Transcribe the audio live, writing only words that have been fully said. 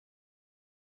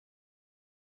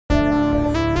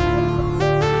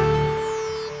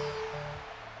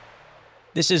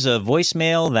This is a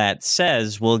voicemail that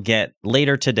says we'll get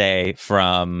later today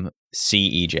from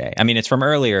CEJ. I mean, it's from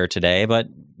earlier today, but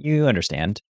you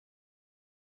understand.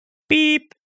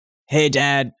 Beep. Hey,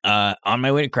 Dad. On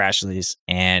my way to Crashly's,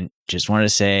 and just wanted to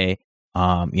say,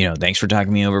 thanks for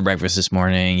talking me over breakfast this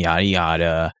morning. Yada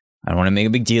yada. I don't want to make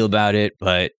a big deal about it,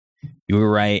 but you were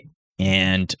right,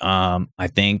 and I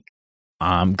think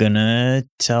I'm gonna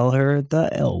tell her the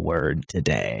L word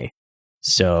today.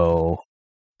 So,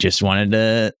 just wanted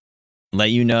to let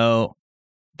you know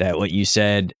that what you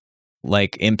said,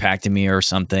 impacted me or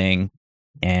something,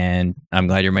 and I'm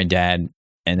glad you're my dad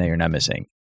and that you're not missing.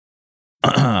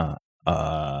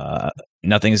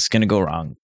 Nothing's gonna go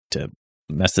wrong to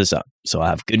mess this up, so I'll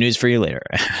have good news for you later.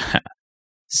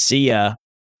 See ya.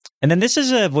 And then this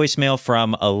is a voicemail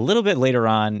from a little bit later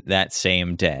on that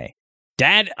same day.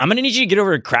 Dad, I'm gonna need you to get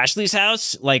over to Crashly's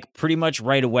house pretty much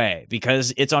right away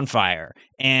because it's on fire.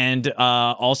 And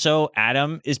also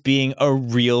Adam is being a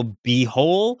real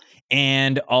beehole.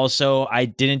 And also I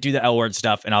didn't do the L word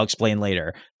stuff, and I'll explain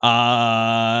later.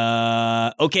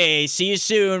 Okay, see you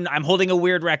soon. I'm holding a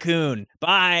weird raccoon.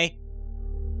 Bye.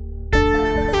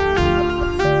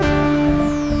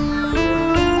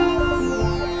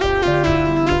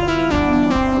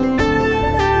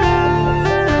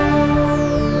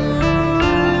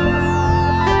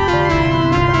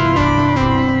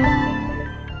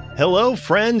 Hello,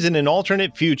 friends in an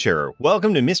alternate future.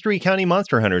 Welcome to Mystery County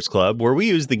Monster Hunters Club, where we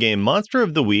use the game Monster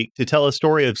of the Week to tell a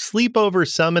story of sleepover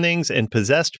summonings and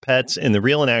possessed pets in the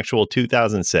real and actual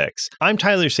 2006. I'm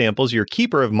Tyler Samples, your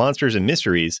keeper of monsters and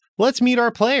mysteries. Let's meet our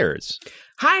players.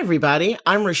 Hi, everybody.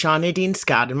 I'm Rashawn Nadine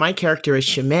Scott, and my character is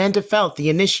Shamanda Felt,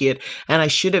 the Initiate, and I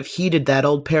should have heeded that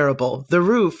old parable. The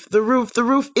roof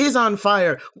is on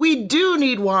fire. We do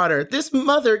need water. This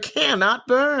mother cannot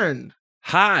burn.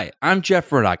 Hi, I'm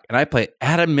Jeff Murdoch, and I play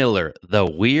Adam Miller, the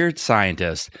weird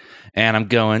scientist. And I'm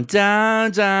going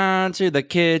down to the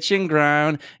kitchen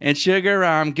ground, and sugar,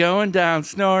 I'm going down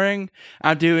snoring.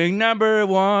 I'm doing number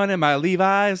 1 in my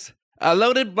Levi's. A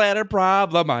loaded bladder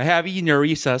problem, I have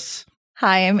enuresis.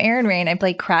 Hi, I'm Erin Rain. I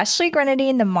play Crashly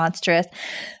Grenadine the Monstrous.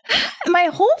 My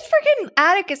whole freaking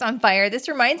attic is on fire. This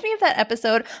reminds me of that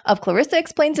episode of Clarissa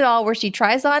Explains It All where she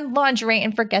tries on lingerie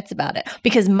and forgets about it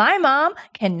because my mom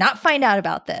cannot find out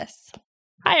about this.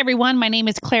 Hi, everyone. My name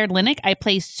is Claire Linick. I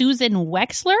play Susan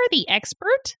Wexler, the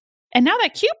expert. And now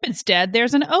that Cupid's dead,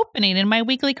 there's an opening in my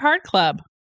weekly card club.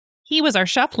 He was our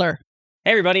shuffler. Hey,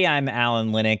 everybody. I'm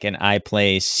Alan Linick, and I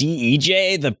play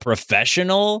CEJ, the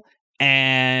professional.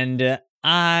 And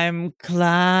I'm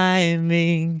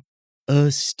climbing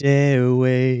a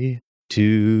stairway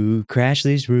to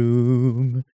Crashly's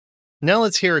room. Now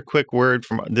let's hear a quick word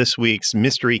from this week's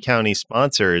Mystery County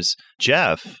sponsors.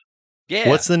 Jeff,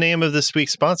 what's the name of this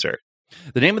week's sponsor?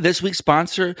 The name of this week's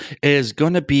sponsor is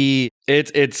going to be,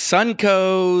 it's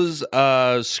Sunco's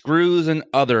Screws and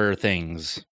Other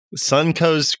Things.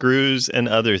 Sunco's Screws and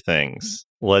Other Things.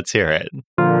 Let's hear it.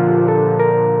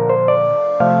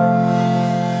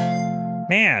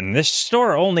 Man, this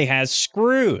store only has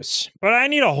screws, but I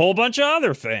need a whole bunch of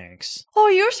other things. Oh,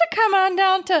 you should come on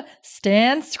down to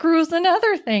Stan Screws and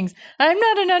Other Things. I'm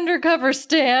not an undercover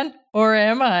Stan, or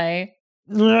am I?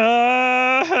 Hey,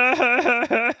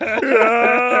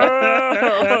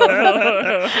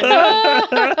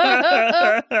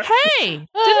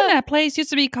 didn't that place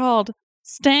used to be called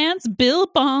Stan's Bill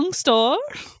Bong Store?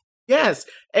 Yes,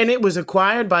 and it was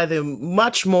acquired by the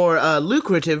much more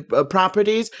lucrative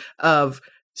properties of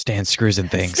Stan Screws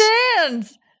and Things.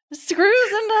 Stan's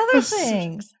Screws and Other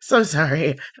Things. So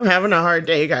sorry. I'm having a hard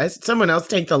day, guys. Someone else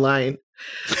take the line.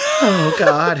 Oh,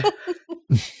 God.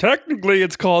 Technically,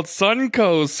 it's called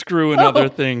Sunco's Screw and Other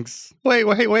Things.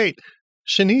 Wait.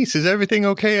 Shanice, is everything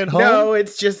okay at home? No,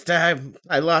 it's just I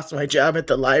lost my job at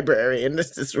the library, and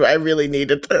I really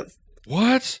needed this.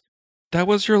 What? That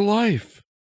was your life.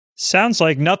 Sounds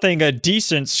like nothing a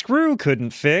decent screw couldn't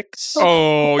fix.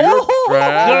 Oh, you're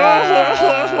trash.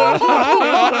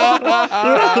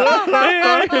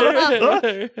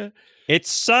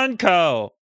 It's Sunco.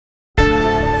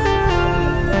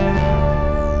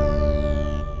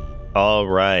 All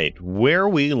right. Where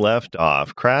we left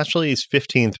off, Crashly's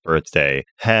 15th birthday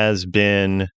has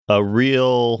been a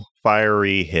real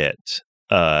fiery hit,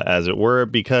 as it were,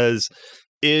 because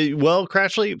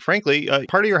Crashly, frankly,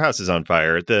 part of your house is on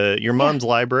fire. Your mom's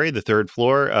library, the 3rd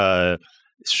floor,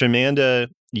 Shamanda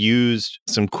used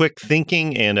some quick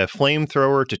thinking and a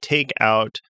flamethrower to take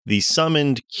out the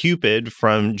summoned Cupid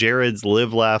from Jared's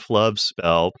Live, Laugh, Love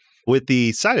spell with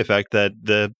the side effect that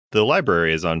the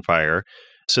library is on fire.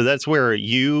 So that's where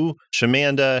you,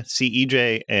 Shamanda,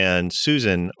 CEJ, and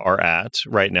Susan are at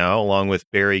right now, along with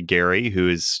Barry Gary, who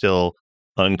is still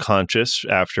unconscious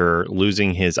after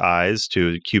losing his eyes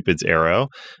to Cupid's arrow.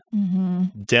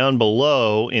 Mm-hmm. Down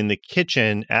below in the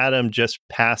kitchen, Adam just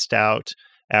passed out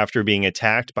after being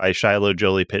attacked by Shiloh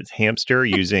Jolie Pitt's hamster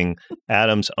using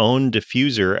Adam's own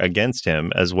diffuser against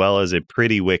him, as well as a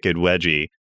pretty wicked wedgie.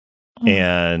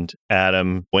 And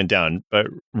Adam went down, but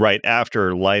right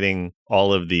after lighting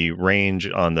all of the range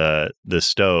on the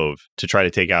stove to try to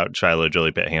take out Shiloh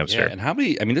Jolie Pitt hamster. Yeah, and how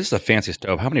many? I mean, this is a fancy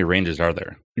stove. How many ranges are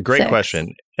there? Great 6.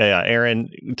 question. Aaron,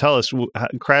 tell us,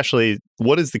 Crashly,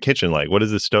 what is the kitchen like? What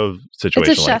is the stove situation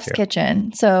like? It's a chef's here?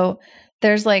 kitchen. So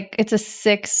there's it's a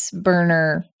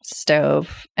 6-burner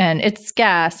stove and it's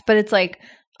gas, but it's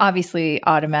obviously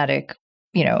automatic,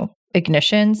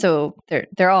 ignition. So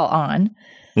they're all on.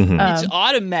 Mhm. It's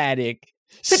automatic,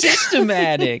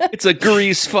 systematic. It's a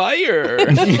grease fire.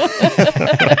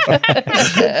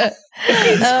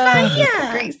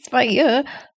 Grease fire.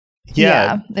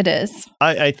 Yeah, It is.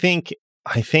 I think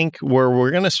where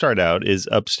we're going to start out is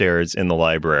upstairs in the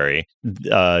library.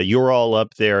 You're all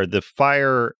up there. The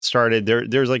fire started.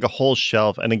 There's a whole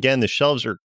shelf. And again, the shelves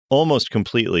are almost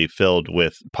completely filled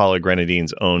with Paula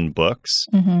Grenadine's own books.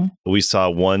 Mm-hmm. We saw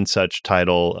one such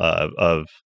title of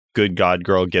Good God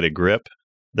Girl, Get a Grip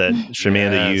that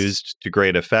Shamanda Yes. used to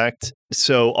great effect.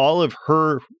 So all of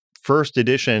her first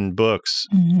edition books,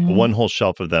 Mm-hmm. one whole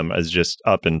shelf of them is just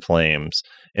up in flames.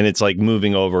 And it's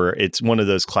moving over. It's one of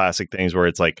those classic things where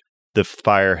it's the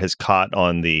fire has caught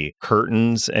on the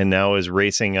curtains and now is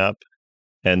racing up.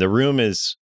 And the room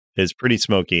is pretty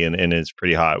smoky and is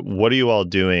pretty hot. What are you all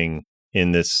doing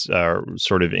in this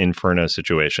sort of inferno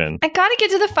situation? I gotta get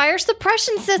to the fire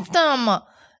suppression system.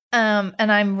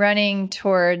 And I'm running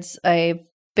towards a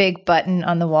big button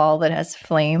on the wall that has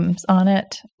flames on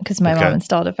it because my Okay. mom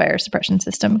installed a fire suppression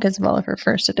system because of all of her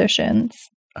first editions.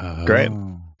 Great.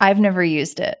 I've never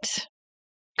used it.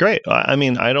 Great. I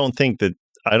mean, I don't think that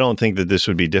this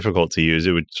would be difficult to use.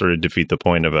 It would sort of defeat the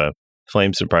point of a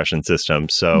flame suppression system.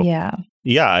 So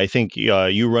yeah, I think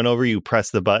you run over, you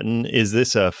press the button. Is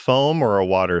this a foam or a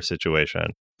water situation?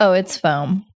 Oh, it's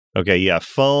foam. Okay, yeah,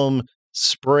 foam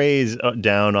sprays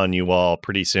down on you all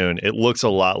pretty soon. It looks a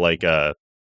lot like a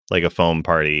foam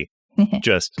party,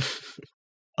 just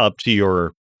up to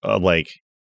your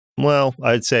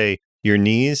I'd say your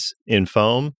knees in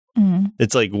foam. Mm.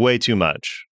 It's way too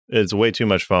much. It's way too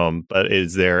much foam, but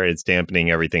it's there. It's dampening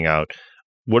everything out.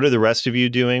 What are the rest of you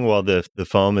doing while the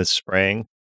foam is spraying?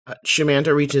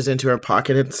 Shamanda reaches into her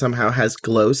pocket and somehow has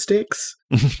glow sticks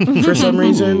for some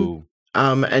reason. Ooh.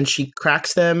 And she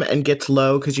cracks them and gets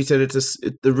low because she said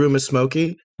the room is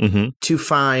smoky Mm-hmm. to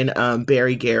find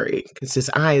Barry Gary because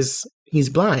his eyes, he's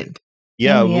blind.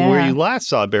 Yeah, Oh, yeah. where you last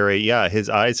saw Barry, yeah, his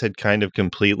eyes had kind of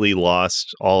completely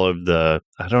lost all of the.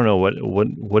 I don't know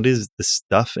what is the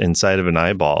stuff inside of an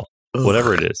eyeball,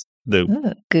 whatever it is. The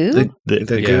Ooh, goo? The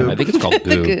Yeah, goo. I think it's called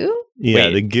The goo. goo? yeah,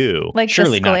 Wait. the goo. Like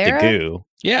Surely the not the sclera? goo.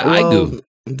 Yeah, I goo.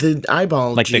 The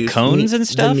eyeball Like the juice, cones and the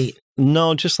stuff? meat.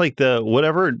 No, just the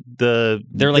whatever the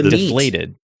They're like The meat.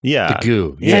 deflated. yeah, The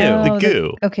goo. yeah, Yeah. the Oh,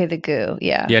 goo. Okay, the goo.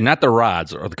 Yeah. Yeah, not the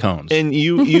rods or the cones. And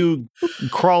you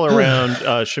crawl around,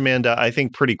 Shamanda. I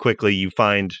think pretty quickly you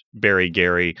find Barry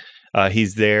Gary.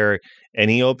 He's there, and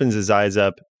he opens his eyes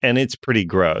up, and it's pretty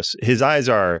gross. His eyes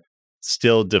are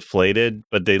still deflated,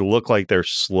 but they look like they're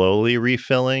slowly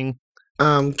refilling.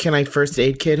 Can I first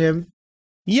aid kit him?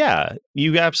 Yeah,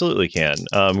 you absolutely can.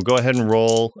 Go ahead and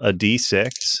roll a d6.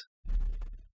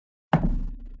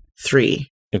 3.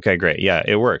 Okay, great. Yeah,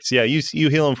 it works. Yeah, you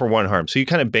heal him for 1 harm. So you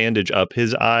kind of bandage up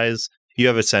his eyes. You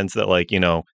have a sense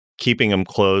that keeping them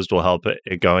closed will help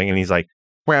it going. And he's like,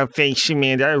 Well, thanks,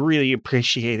 Amanda. I really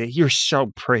appreciate it. You're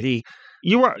so pretty.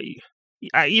 You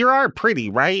are pretty,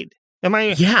 right? Am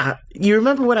I? Yeah, you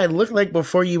remember what I looked like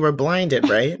before you were blinded,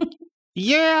 right?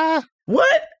 Yeah.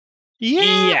 What?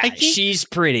 Yeah. I think- she's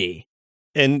pretty.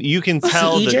 and you can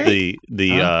tell that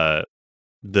CJ?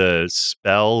 the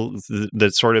spell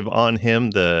that's sort of on him,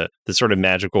 the sort of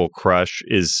magical crush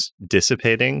is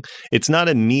dissipating. It's not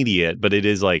immediate, but it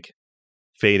is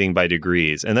fading by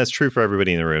degrees, and that's true for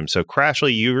everybody in the room. So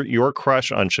Crashly, your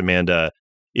crush on Shamanda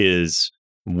is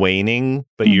waning,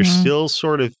 but you're Mhm. still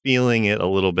sort of feeling it a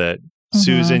little bit. Mhm.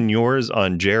 Susan, yours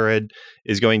on Jared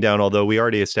is going down, although we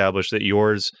already established that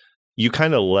yours, you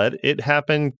kind of let it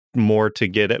happen more to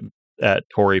get at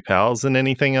Tori Pals than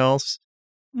anything else.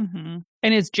 Mm-hmm.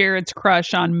 And is Jared's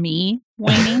crush on me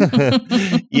waning?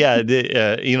 Yeah,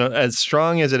 as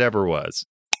strong as it ever was.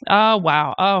 Oh,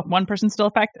 wow. Oh, one person still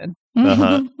affected.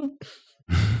 Uh-huh.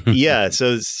 Yeah,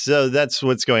 so that's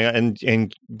what's going on.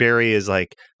 And Barry is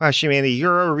like, wow, Shamanda,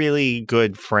 you're a really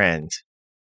good friend.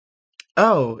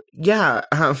 Oh, yeah.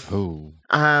 Oh.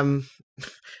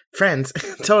 Friends.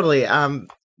 Totally.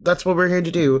 That's what we're here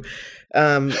to do.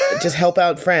 Just help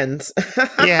out friends.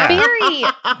 Yeah.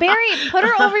 Barry, put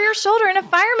her over your shoulder in a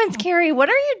fireman's carry. What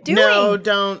are you doing? No,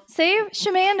 don't. Save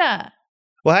Shamanda.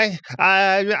 Why?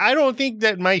 I don't think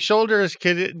that my shoulders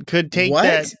could take What?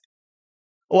 that.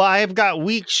 Well, I've got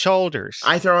weak shoulders.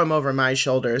 I throw him over my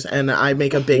shoulders and I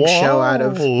make a big show out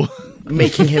of Whoa.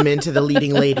 making him into the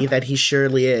leading lady that he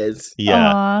surely is.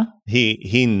 Yeah, Aw.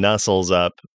 he nuzzles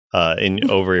up in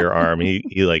over your arm. He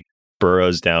like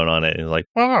burrows down on it and is like,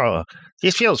 Oh,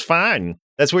 this feels fun.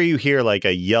 that's where you hear like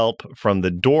a yelp from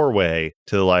the doorway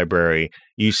to the library.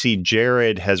 You see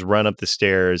Jared has run up the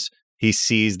stairs. He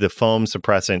sees the foam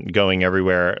suppressant going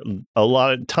everywhere.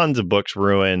 Tons of books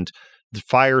ruined. The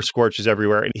fire scorches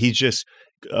everywhere. And he's just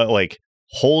like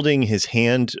holding his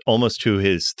hand almost to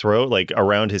his throat, like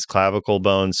around his clavicle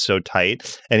bones so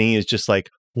tight. And he is just like,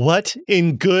 what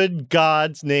in good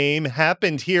God's name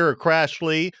happened here,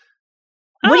 Crashly?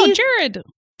 What Oh, do you- Jared.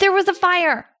 There was a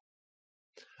fire.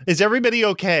 Is everybody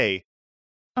okay?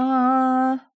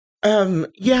 Uh,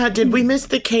 Yeah, did we miss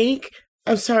the cake?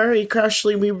 I'm sorry,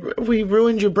 Crashly, we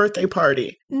ruined your birthday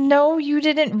party. no, you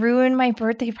didn't ruin my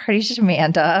birthday party,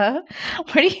 Shamanda.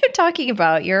 What are you talking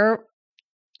about? You're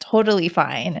totally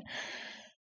fine.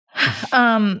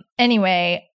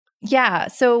 Anyway, yeah,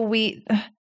 so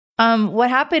what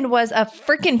happened was a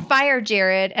freaking fire,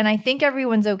 Jared, and I think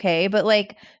everyone's okay, but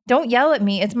like, don't yell at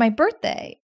me. It's my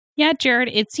birthday. Yeah, Jared,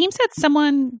 it seems that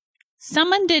someone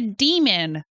summoned a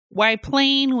demon while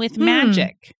playing with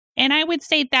magic. And I would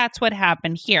say that's what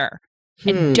happened here.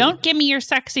 And don't give me your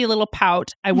sexy little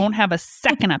pout. I won't have a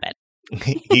second of it.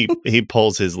 He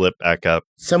pulls his lip back up.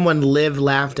 Someone lived,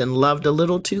 laughed, and loved a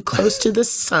little too close to the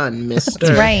sun, mister.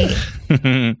 That's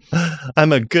right.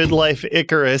 I'm a good life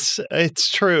Icarus. It's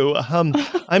true.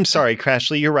 I'm sorry,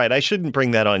 Crashly. You're right. I shouldn't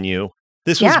bring that on you.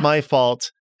 This was Yeah. my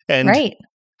fault. And Right.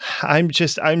 I'm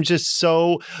just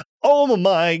so, oh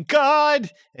my God.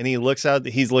 And he looks out,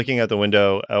 he's looking out the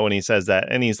window when he says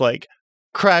that. And he's like,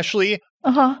 Crashly,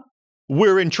 Uh-huh.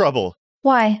 we're in trouble.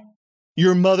 Why?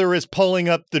 Your mother is pulling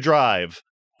up the drive.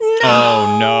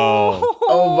 Oh, no.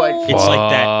 Oh, my It's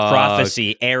like that Fuck.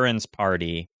 prophecy, Aaron's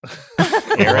party.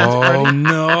 Aaron's Oh party?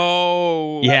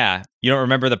 no. Yeah. You don't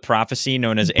remember the prophecy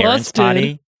known as Aaron's Busted.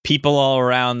 party? People all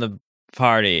around the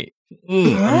party.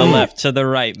 Mm. From the left to the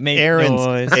right. Make Aaron's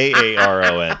noise.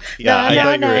 AARON. Yeah, I na,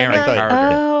 thought you na, were Aaron I thought- Carter.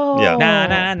 Oh. Yeah. Na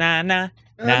na na na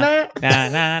na na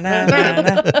na na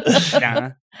na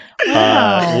na.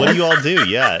 Wow. What do you all do?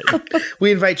 Yeah.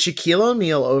 We invite Shaquille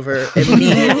O'Neal over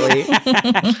immediately.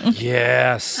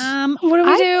 Yes. What do we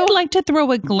I do? would like to throw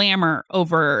a glamour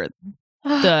over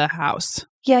the house.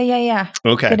 Yeah.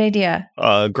 Okay. Good idea.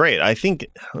 Great. I think,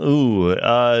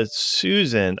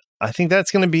 Susan, I think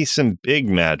that's going to be some big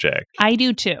magic. I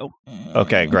do too.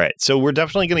 Okay, great. So we're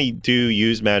definitely going to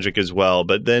use magic as well.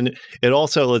 But then it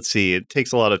also, let's see, it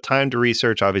takes a lot of time to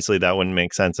research. Obviously, that wouldn't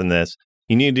make sense in this.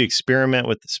 You need to experiment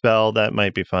with the spell. That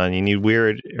might be fun. You need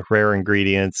rare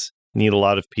ingredients. You need a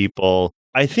lot of people.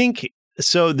 I think,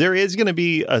 so there is going to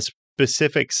be a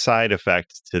specific side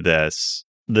effect to this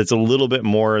that's a little bit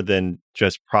more than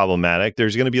just problematic.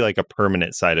 There's going to be like a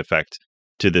permanent side effect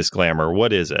to this glamour.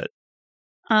 What is it?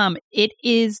 It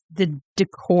is the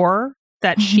decor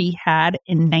that she had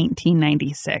in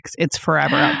 1996. It's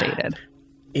forever outdated.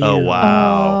 Oh, Ew.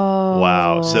 wow.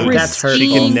 Wow. So That's hurtful.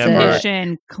 she can never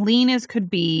Pristine, clean as could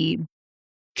be.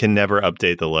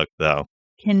 update the look though.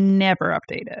 Can never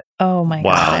update it Oh my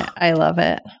Wow. God. I love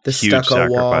it. The Huge stucco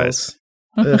sacrifice.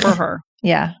 walls. for Ugh. her.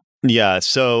 Yeah. Yeah.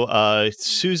 So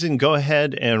Susan, go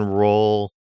ahead and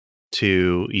roll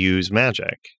to use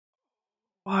magic.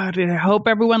 What? I hope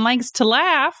everyone likes to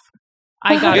laugh.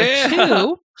 I got Yeah. a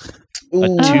 2.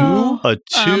 Ooh. Oh. A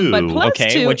 2. But plus Okay,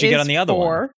 2 what'd you get is on the other one?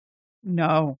 4.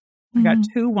 No, I got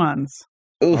 2 ones.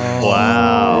 Ooh.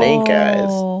 Wow. Snake eyes.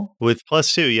 Oh. With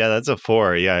plus 2, yeah, that's a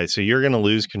 4. Yeah. So you're going to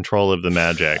lose control of the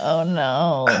magic. Oh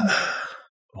no.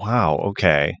 Wow.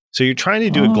 Okay. So you're trying to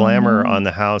do a glamour Oh. on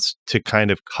the house to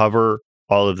kind of cover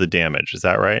all of the damage. Is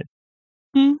that right?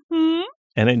 Mm-hmm.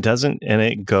 And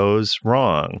it goes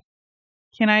wrong.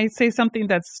 Can I say something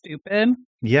that's stupid?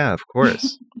 Yeah, of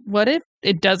course. What if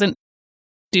it doesn't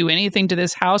do anything to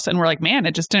this house and we're like, man,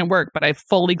 it just didn't work, but I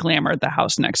fully glamored the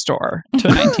house next door to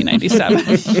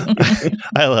 1997.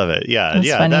 I love it. Yeah. That's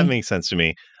yeah. funny. That makes sense to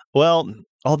me. Well,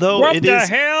 although What it the is,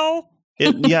 hell?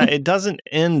 it doesn't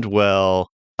end well.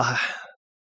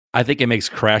 I think it makes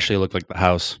Crashly look like the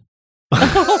house.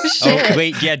 Oh shit. Oh,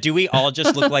 wait, yeah. Do we all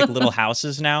just look like little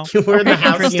houses now? We're in the Okay,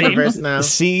 house interesting. universe now.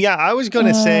 See, yeah, I was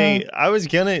gonna say,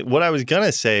 what I was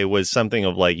gonna say was something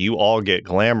of like, you all get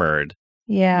glamored,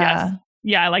 Yeah. Yes.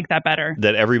 Yeah, I like that better.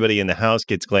 that everybody in the house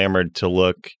gets glamored to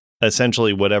look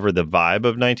essentially whatever the vibe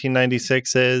of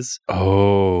 1996 is.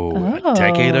 Oh, a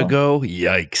decade Oh. ago?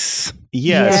 Yikes.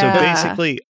 Yeah. So Yeah.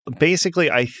 basically,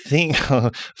 I think,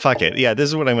 fuck it. Yeah, this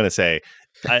is what I'm gonna say.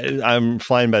 I'm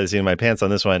flying by the seat of my pants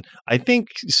on this one. I think,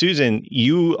 Susan,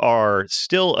 you are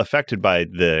still affected by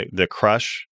the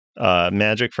crush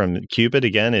magic from Cupid.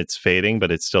 Again, it's fading,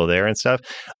 but it's still there and stuff.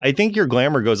 I think your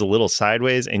glamour goes a little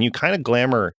sideways, and you kind of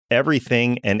glamour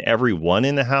everything and everyone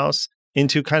in the house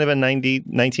into kind of a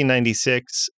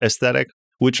 1996 aesthetic,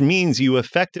 which means you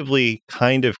effectively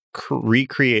kind of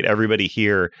recreate everybody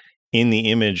here in the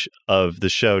image of the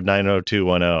show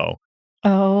 90210.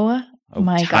 Oh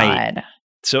my tight. God.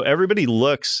 So everybody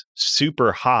looks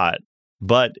super hot,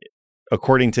 but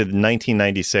according to the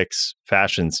 1996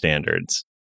 fashion standards.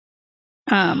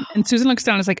 And Susan looks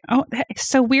down and is like, oh, that's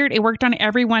so weird. It worked on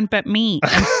everyone but me.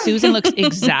 And Susan looks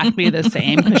exactly the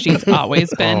same because she's always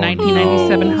been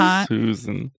 1997 no, hot,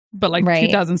 Susan. but like Right.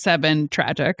 2007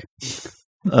 tragic.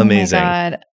 Amazing. Oh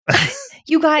my God.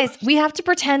 You guys, we have to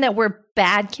pretend that we're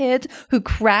bad kids who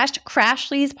crashed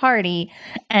Crashly's party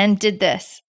and did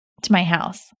this to my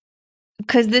house.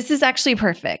 Because this is actually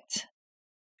perfect.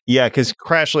 Yeah, because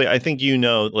Crashly, I think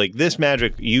like this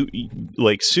magic, you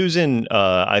like Susan,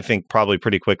 I think probably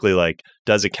pretty quickly like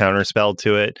does a counterspell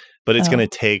to it, but it's Oh. going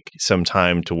to take some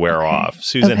time to wear Okay. off.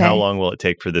 Susan, how Okay. long will it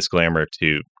take for this glamour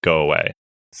to go away?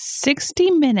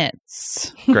 60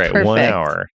 minutes. Great, 1 Perfect.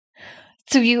 hour.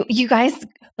 So you guys,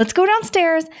 let's go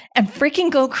downstairs and freaking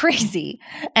go crazy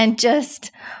and just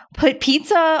put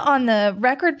pizza on the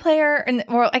record player and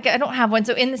or like I don't have one,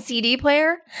 so in the CD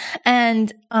player,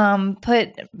 and put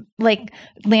like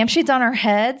lampshades on our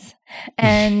heads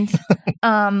and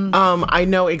I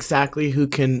know exactly who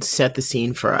can set the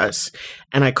scene for us,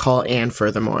 and I call Anne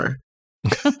furthermore.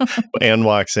 Anne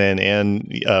walks in. And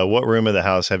what room of the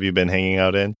house have you been hanging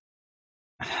out in?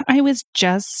 I was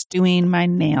just doing my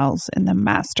nails in the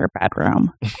master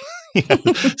bedroom.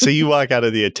 So you walk out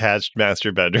of the attached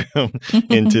master bedroom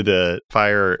into the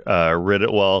fire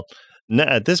riddle. Well,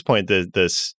 at this point, the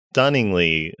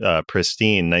stunningly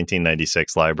pristine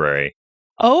 1996 library.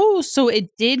 Oh, so it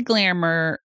did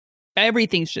glamour.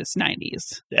 Everything's just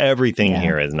 90s. Everything Yeah.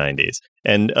 here is 90s,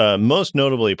 and most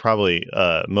notably, probably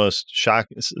most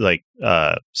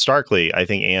starkly, I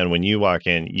think, Anne, when you walk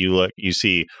in, you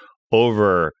see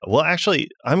over. Well, actually,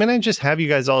 I'm gonna just have you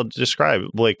guys all describe.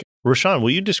 Like, Rashawn, will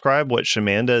you describe what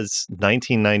Shamanda's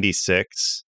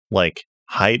 1996 like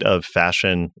height of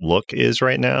fashion look is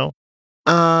right now?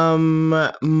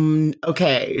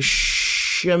 Okay.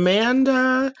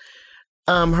 Shamanda,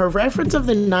 her reference of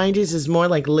the 90s is more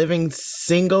like living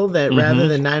single that rather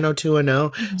than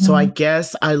 90210. So I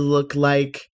guess I look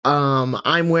like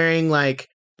I'm wearing like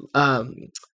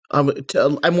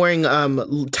I'm wearing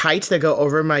tights that go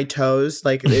over my toes,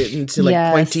 like into like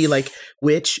Yes. pointy like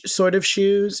witch sort of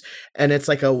shoes, and it's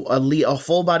like a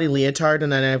full body leotard,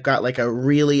 and then I've got like a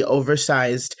really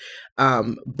oversized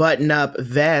button up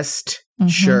vest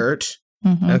shirt.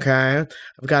 Mhm. Okay,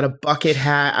 I've got a bucket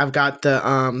hat. I've got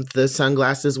the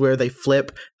sunglasses where they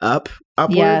flip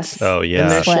upwards. Yes. Oh And yeah,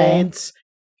 their Slay. shades.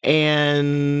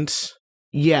 And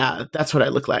yeah, that's what I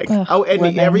look like. Ugh, oh, and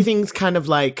living. everything's kind of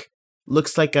like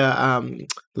looks like a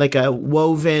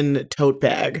woven tote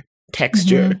bag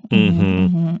texture.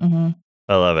 Mhm.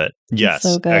 I love it. Yes,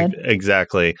 so good.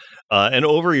 Exactly. And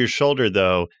over your shoulder,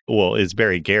 though, well, is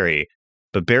Barry Gary,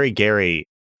 but Barry Gary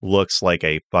looks like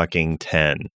a fucking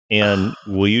 10. And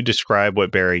will you describe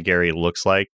what Barry Gary looks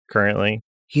like currently?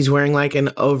 He's wearing like an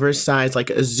oversized, like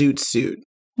a zoot suit.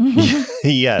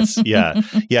 Yes, yeah.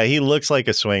 Yeah, he looks like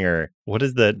a swinger. What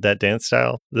is that dance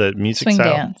style? The music Swing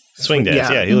style? dance. Swing dance.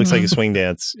 Yeah. Yeah, he looks like a swing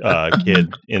dance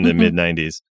kid in the mid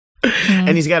 90s. And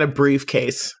he's got a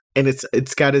briefcase, and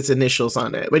it's got his initials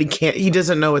on it, but he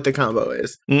doesn't know what the combo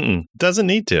is. Doesn't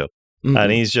need to. Mhm.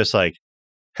 And he's just like,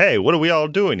 "Hey, what are we all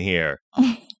doing here?"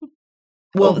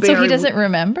 Well, so Barry- he doesn't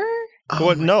remember? Oh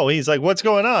What? my- No, he's like, "What's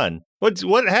going on?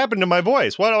 What happened to my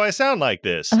voice? Why do I sound like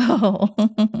this?" Oh.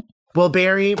 Well,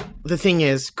 Barry, the thing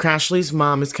is, Crashly's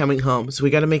mom is coming home, so we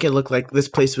got to make it look like this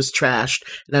place was trashed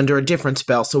and under a different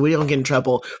spell, so we don't get in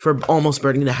trouble for almost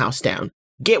burning the house down.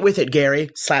 Get with it, Gary.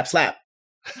 Slap, slap.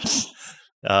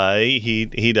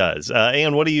 He does.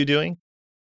 Anne, what are you doing?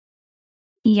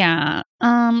 Yeah.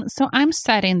 So I'm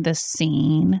setting the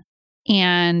scene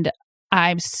and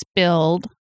I've spilled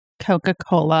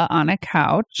Coca-Cola on a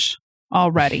couch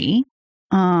already.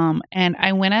 And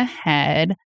I went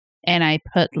ahead and I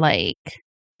put like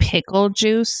pickle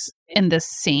juice in the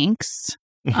sinks.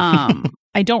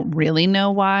 I don't really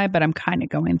know why, but I'm kind of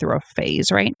going through a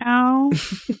phase right now.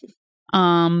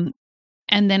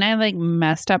 And then I like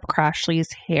messed up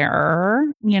Crashly's hair,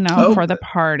 for the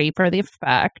party, for the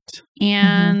effect.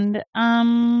 And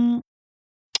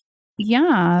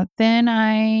then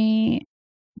I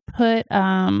put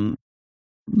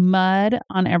mud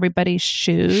on everybody's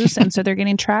shoes, and so they're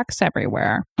getting tracks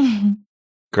everywhere.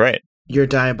 Great. You're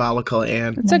diabolical,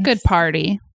 Anne. It's a good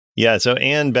party. Yeah, so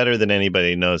Anne, better than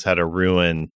anybody, knows how to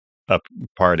ruin a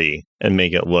party and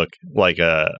make it look like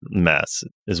a mess,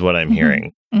 is what I'm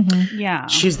hearing. Yeah.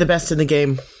 She's the best in the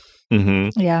game.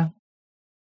 Yeah.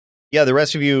 Yeah, the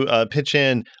rest of you pitch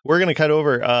in. We're going to cut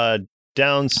over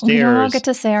downstairs. We don't all get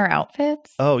to say our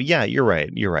outfits. Oh, yeah, you're right.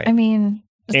 I mean,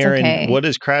 it's Aaron, okay. what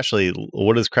does Crashly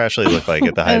look like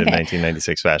at the height of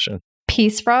 1996 fashion?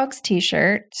 Peace Frogs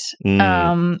t-shirt,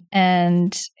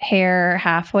 and hair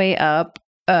halfway up,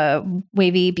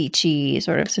 wavy, beachy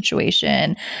sort of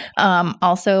situation.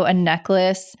 Also a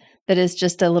necklace that is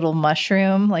just a little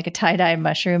mushroom, like a tie-dye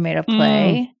mushroom made of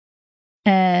clay.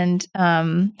 And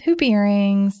hoop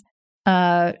earrings,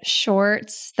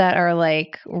 shorts that are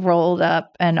like rolled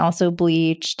up and also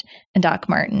bleached, and Doc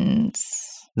Martens.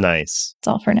 Nice. That's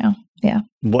all for now. Yeah.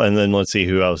 Well, and then let's see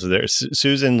who else is there.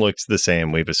 Susan looks the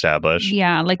same, we've established.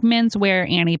 Yeah, like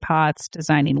menswear Annie Potts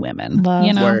designing women.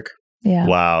 Love Work. Yeah.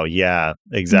 Wow. Yeah,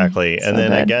 exactly. So and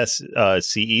then I good. guess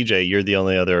CEJ, you're the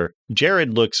only other.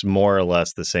 Jared looks more or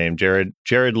less the same. Jared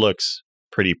looks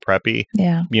pretty preppy.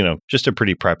 Yeah. Just a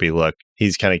pretty preppy look.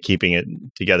 He's kind of keeping it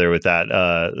together with that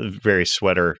very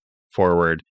sweater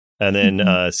forward. And then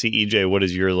CEJ, what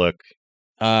is your look?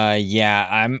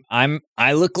 Yeah,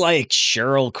 I look like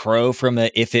Sheryl Crow from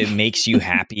the "If It Makes You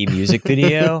Happy" music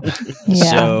video. Yeah.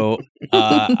 So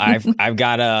I've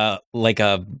got a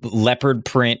leopard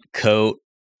print coat.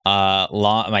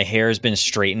 My hair has been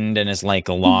straightened and is like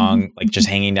a long, like just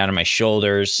hanging down to my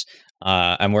shoulders.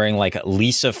 I'm wearing like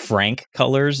Lisa Frank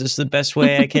colors is the best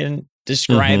way I can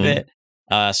describe it.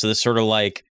 So this sort of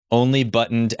like only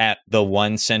buttoned at the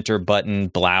one center button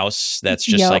blouse that's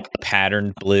just like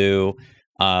patterned blue.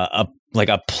 A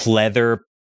pleather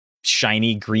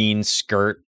shiny green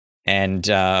skirt and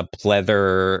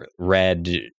pleather red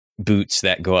boots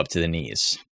that go up to the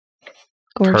knees.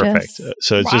 Gorgeous. Perfect.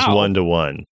 So it's just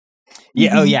 1-to-1.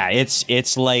 Yeah. Oh yeah.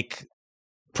 It's like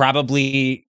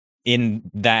probably in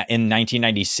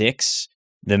 1996,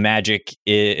 the magic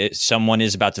someone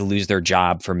is about to lose their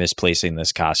job for misplacing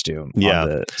this costume. On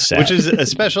the set. Which is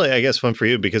especially, I guess, fun for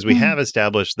you because we have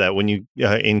established that when you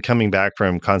in coming back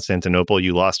from Constantinople,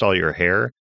 you lost all your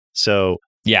hair. So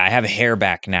yeah, I have hair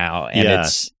back now, and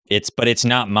it's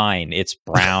not mine. It's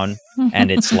brown,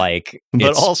 and it's like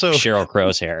it's also Sheryl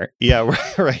Crow's hair. Yeah,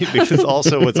 right. Because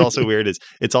also what's also weird is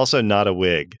it's also not a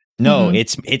wig. No,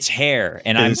 it's hair,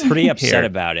 and I'm pretty upset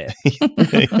about it.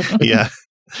 Yeah.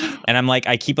 And I'm like,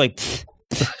 I keep like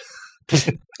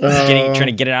trying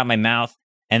to get it out of my mouth.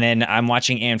 And then I'm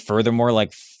watching Anne furthermore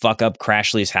like fuck up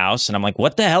Crashly's house. And I'm like,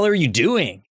 what the hell are you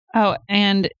doing? Oh,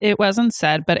 and it wasn't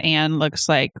said, but Anne looks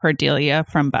like Cordelia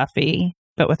from Buffy,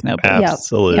 but with no boobs.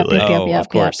 Absolutely. Of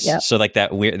course. So like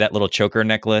that little choker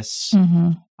necklace.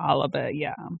 All of it.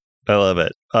 Yeah. I love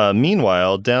it.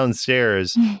 Meanwhile,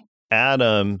 downstairs,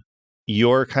 Adam,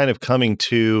 you're kind of coming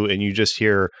to, and you just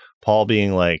hear Paul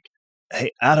being like,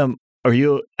 "Hey, Adam, are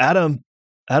you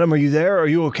there? Are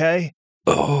you okay?"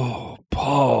 Oh,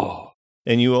 Paul.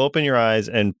 And you open your eyes,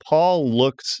 and Paul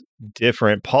looks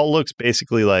different. Paul looks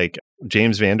basically like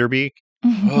James Van Der Beek.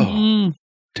 Oh,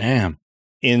 damn.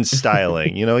 In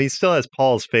styling. He still has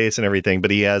Paul's face and everything,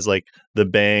 but he has like the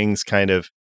bangs kind of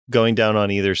going down on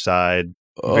either side.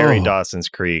 Very Dawson's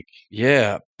Creek.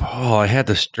 Yeah, Paul, I had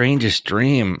the strangest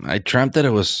dream. I dreamt that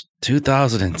it was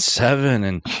 2007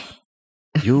 and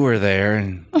you were there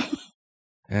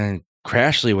and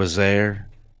Crashly was there.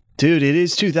 Dude, it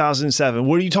is 2007.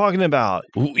 What are you talking about?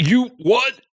 You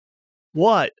what?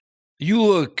 What? You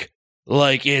look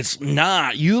like it's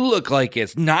not. You look like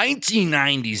it's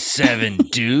 1997,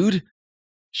 dude.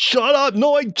 Shut up.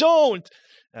 No, I don't.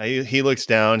 He looks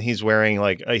down. He's wearing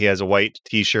like he has a white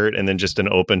T-shirt and then just an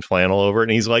open flannel over it.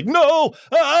 And he's like, "No,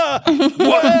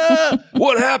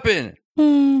 what happened?"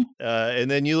 And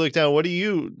then you look down. What are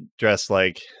you dressed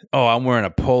like? Oh, I'm wearing a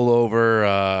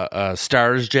pullover,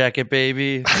 Stars jacket,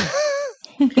 baby.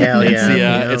 Hell It's yeah. the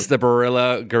yeah. it's the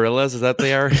gorillas. Is that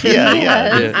they are? Yeah,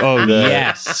 Yes. Oh, The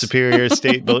yes. Superior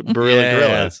State Barilla Yeah.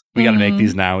 Gorillas. We got to make Mhm.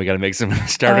 these now. We got to make some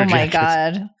starter Oh my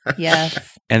jackets. god.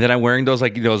 Yes. And then I'm wearing those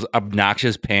those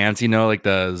obnoxious pants, like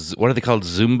what are they called?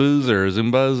 Zumbas or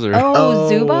Zumbas or Oh, Oh.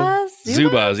 Zubas?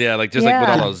 Zubas? Yeah, like just like with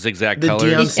Yeah. all those zigzag The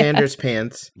colors. Deion Sanders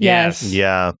pants. Yes.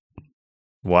 Yeah.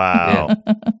 Wow.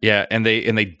 Yeah, and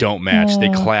they don't match. They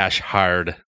Oh. clash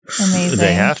hard. Amazing.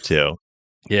 They have to.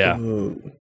 Yeah. Ooh.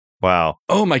 Wow.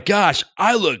 Oh my gosh,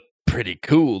 I look pretty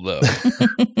cool though.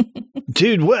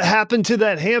 Dude, what happened to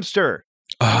that hamster?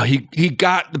 Oh, he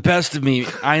got the best of me.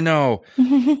 I know.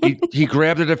 He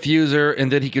grabbed a diffuser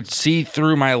and then he could see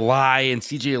through my lie, and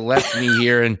CJ left me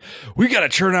here, and we got to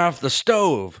turn off the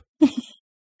stove.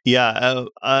 Yeah,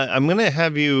 I'm going to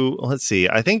have you, let's see,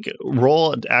 I think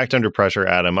roll Act Under Pressure,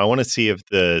 Adam. I want to see if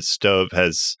the stove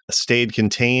has stayed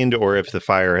contained or if the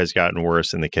fire has gotten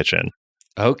worse in the kitchen.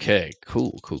 Okay,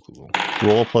 cool.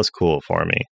 Roll plus cool for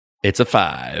me. It's a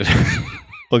 5.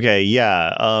 Okay,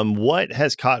 yeah. What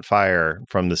has caught fire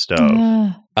from the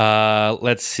stove?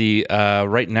 Let's see.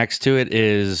 Right next to it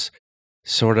is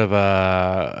sort of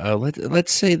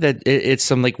let's say that it's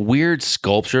some like weird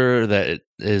sculpture that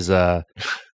is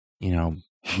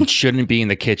shouldn't be in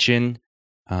the kitchen.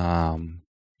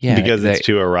 Yeah, Because it's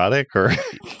too erotic, or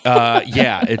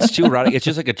yeah, it's too erotic. It's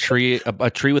just like a tree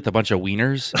with a bunch of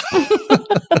wieners.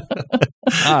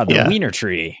 The Yeah. wiener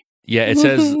tree. Yeah, it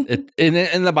says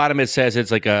in the bottom. It says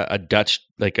it's like a Dutch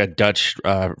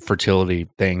fertility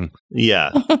thing.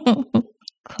 yeah,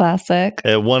 Classic.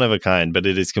 one of a kind, but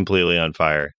it is completely on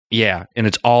fire. Yeah, and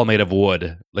it's all made of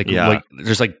wood. Yeah.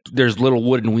 There's little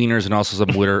wooden wieners and also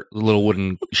some little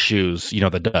wooden shoes.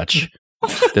 The Dutch.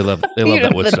 They love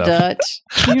that wood the stuff. Dutch.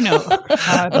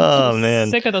 God, Oh, man.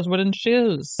 sick of those wooden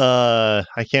shoes. I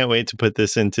can't wait to put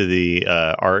this into the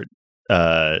art,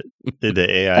 the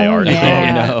AI Oh, art.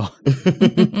 yeah.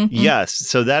 no. Yes,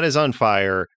 so that is on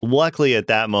fire. Luckily, at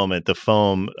that moment, the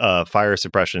foam fire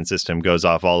suppression system goes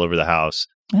off all over the house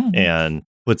Oh, and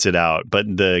puts it out. But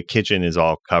the kitchen is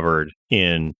all covered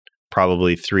in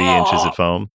probably 3 inches of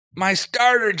foam. My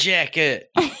starter jacket.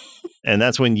 And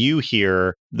that's when you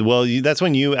hear, that's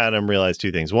when you, Adam, realize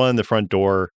two things. One, the front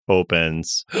door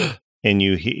opens and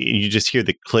you just hear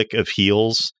the click of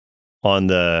heels on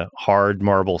the hard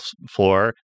marble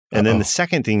floor. And then the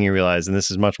second thing you realize, and this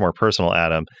is much more personal,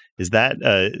 Adam, is that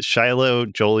Shiloh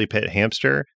Jolie Pitt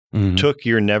hamster took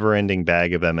your never-ending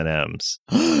bag of M&Ms.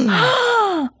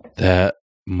 That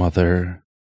mother.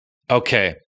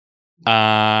 Okay.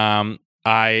 I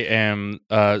am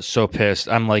so pissed.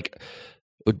 I'm like,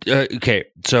 okay.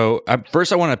 So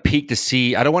first I want to peek to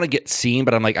see. I don't want to get seen,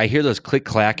 but I'm like, I hear those click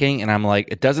clacking, and I'm like,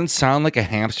 it doesn't sound like a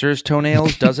hamster's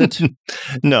toenails, does it?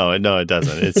 No, it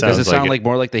doesn't. It sounds Does it sound like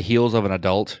more like the heels of an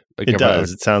adult? Like it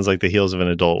does. It sounds like the heels of an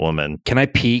adult woman. Can I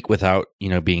peek without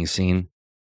being seen?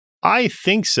 I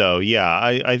think so. Yeah,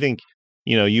 I think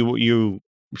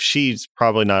she's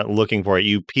probably not looking for it.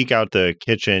 You peek out the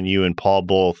kitchen, you and Paul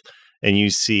both, and you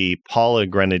see Paula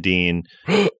Grenadine.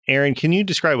 Aaron, can you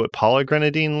describe what Paula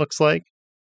Grenadine looks like?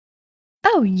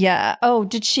 Oh, yeah. Oh,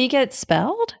 did she get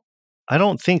expelled? I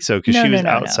don't think so, because she was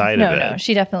outside of it. No,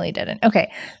 she definitely didn't.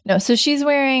 Okay. No, so she's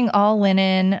wearing all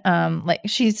linen. Like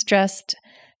she's dressed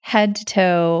head to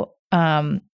toe.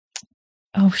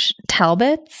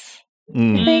 Talbots, I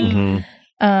think.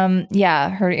 Mhm. Yeah,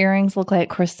 her earrings look like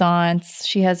croissants.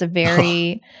 She has a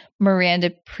very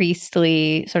Miranda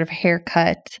Priestley sort of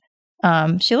haircut.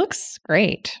 She looks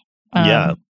great.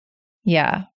 Yeah.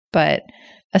 Yeah, but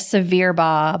a severe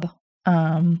bob,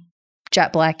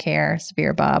 jet black hair,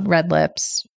 severe bob, red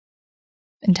lips,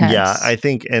 intense. Yeah, I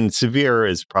think, and severe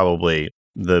is probably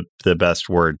the best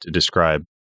word to describe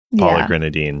Paula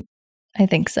Grenadine. I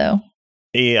think so.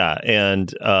 Yeah,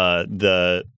 and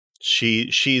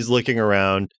she's looking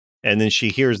around, and then she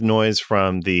hears noise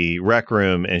from the rec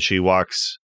room, and she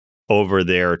walks over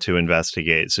there to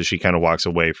investigate. So she kind of walks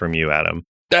away from you, Adam.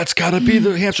 That's gotta be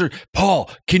the hamster. Paul,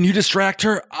 can you distract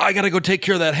her? I gotta go take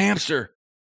care of that hamster.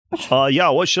 Yeah,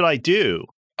 what should I do?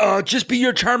 Just be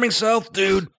your charming self,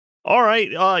 dude. All right,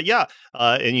 yeah.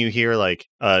 And you hear like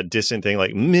a distant thing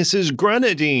like, Mrs.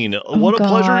 Grenadine, what a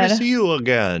pleasure to God. see you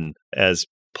again, as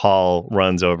Paul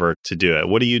runs over to do it.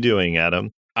 What are you doing,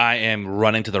 Adam? I am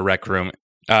running to the rec room,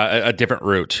 a different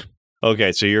route.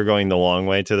 Okay, so you're going the long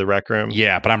way to the rec room?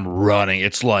 Yeah, but I'm running.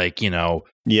 It's like, Yeah,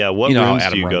 what You know how rooms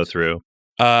Adam do you go runs. through?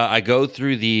 I go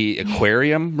through the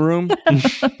aquarium room,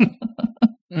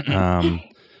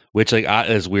 which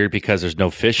is weird because there's no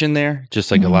fish in there,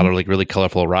 just like a lot of like really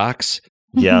colorful rocks.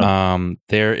 Yeah.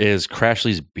 There is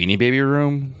Crashly's Beanie Baby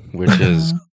room, which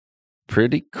is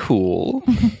pretty cool.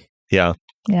 Yeah.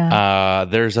 Yeah.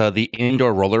 There's the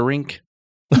indoor roller rink.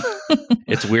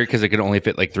 It's weird because it can only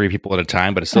fit like 3 people at a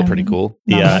time, but it's still pretty cool.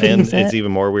 Not Yeah, allowed to and use it's it.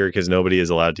 even more weird because nobody is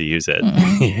allowed to use it.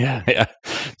 Mm-mm. yeah.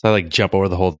 So I like jump over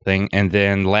the whole thing. And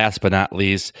then last but not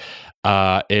least,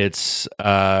 it's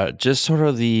just sort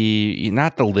of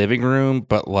not the living room,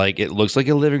 but like it looks like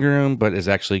a living room, but it's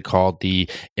actually called the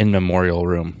in memorial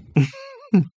room.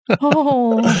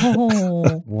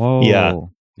 Oh. Whoa. Yeah.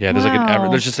 Yeah, there's Wow.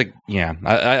 there's just like, yeah,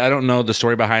 I don't know the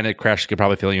story behind it. Crash could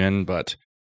probably fill you in, but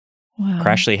Wow.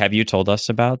 Crashly, have you told us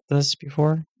about this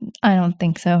before? I don't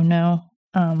think so. No.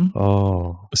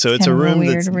 Oh. So It's it's a kind of a room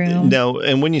weird that's room. now.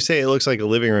 And when you say it looks like a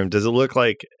living room, does it look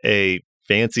like a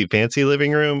fancy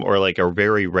living room or like a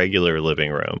very regular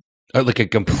living room? like a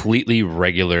completely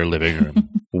regular living room.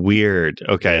 Weird.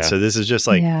 Okay, Yeah. so this is just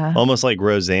like yeah. almost like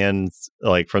Roseanne's,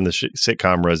 like from the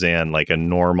sitcom Roseanne, like a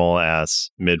normal ass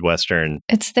Midwestern.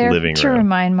 It's there living to room.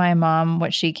 remind my mom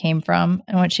what she came from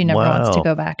and what she never wants to Wow.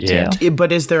 go back Yeah. to.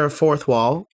 But is there a fourth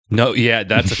wall? No, yeah,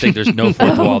 that's the thing. There's no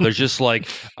fourth wall. There's just like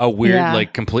a weird, Yeah.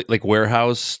 like complete, like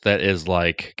warehouse that is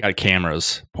like got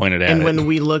cameras pointed at And it. when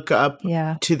we look up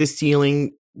Yeah. to the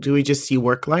ceiling, do we just see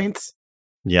work lights?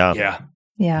 Yeah. yeah,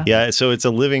 Yeah. Yeah. So it's a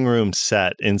living room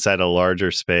set inside a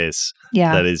larger space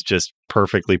Yeah. that is just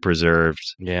perfectly preserved.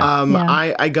 yeah.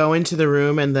 Yeah. I go into the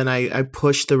room and then I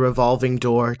push the revolving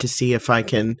door to see if I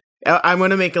can. I'm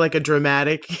going to make like a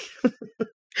dramatic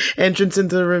entrance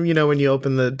into the room. You know, when you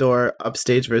open the door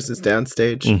upstage versus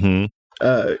downstage, Hmm.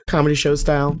 comedy show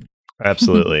style.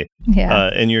 Absolutely. Yeah.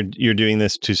 And you're doing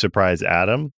this to surprise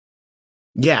Adam.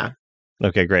 Yeah.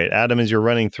 Okay, great. Adam, as you're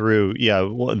running through,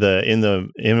 in the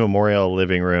in memorial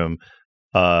living room,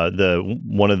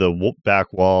 one of the back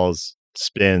walls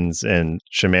spins and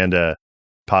Shamanda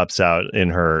pops out in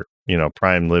her,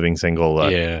 prime living single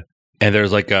look. Yeah. And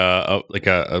there's like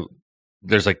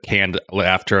there's like canned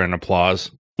laughter and applause.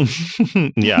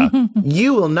 Yeah.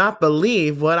 You will not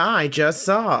believe what I just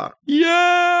saw.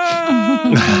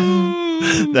 Yeah.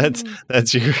 That's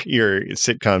your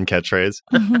sitcom catchphrase.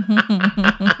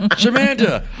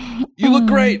 Shamanda, you look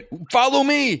great. Follow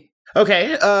me.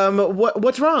 Okay.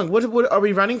 What's wrong? What are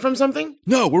we running from something?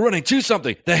 No, we're running to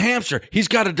something. The hamster, he's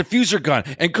got a diffuser gun,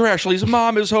 and Crashly's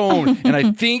mom is home. And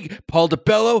I think Paul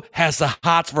DeBello has the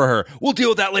hots for her. We'll deal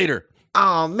with that later.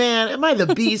 Oh man, am I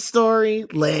the B story?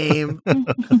 Lame.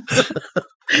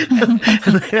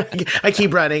 I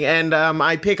keep running, and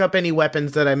I pick up any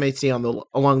weapons that I may see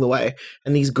along the way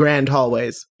in these grand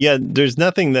hallways. Yeah, there's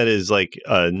nothing that is like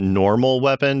a normal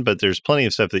weapon, but there's plenty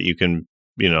of stuff that you can,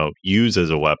 use as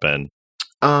a weapon.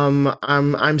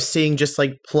 I'm seeing just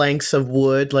like planks of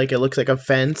wood, like it looks like a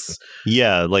fence.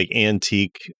 Yeah, like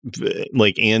antique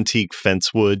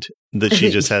fence wood that she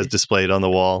just has displayed on the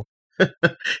wall.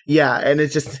 Yeah, and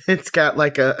it's got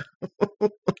like a.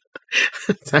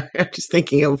 Sorry, I'm just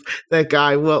thinking of that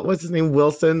guy. What's his name?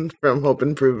 Wilson from Home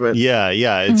Improvement. Yeah,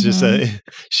 it's just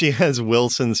she has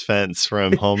Wilson's fence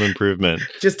from Home Improvement.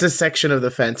 Just a section of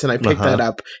the fence, and I picked that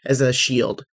up as a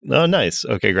shield. Oh, nice.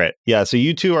 Okay, great. Yeah, so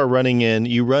you two are running in.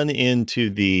 You run into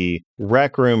the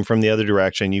rec room from the other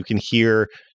direction. You can hear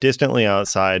distantly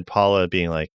outside Paula being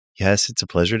like, "Yes, it's a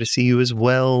pleasure to see you as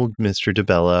well, Mr.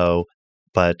 DeBello,"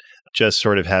 but just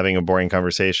sort of having a boring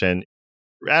conversation.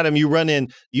 Adam, you run in,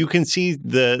 you can see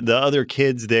the other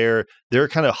kids there. They're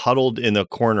kind of huddled in the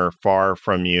corner far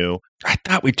from you. I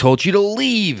thought we told you to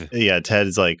leave. Yeah,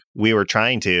 Ted's like, we were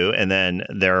trying to, and then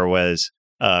there was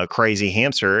a crazy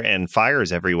hamster and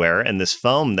fires everywhere and this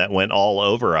foam that went all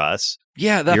over us.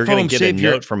 Yeah, that You're foam going to get a saved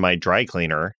your... note from my dry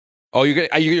cleaner. Oh,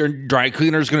 your dry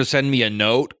cleaner's going to send me a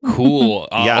note? Cool.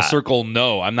 Yeah. I'll circle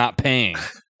no. I'm not paying.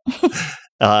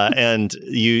 And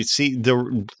you see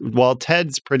while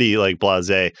Ted's pretty like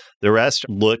blasé, the rest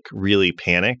look really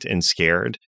panicked and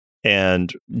scared.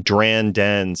 And Dran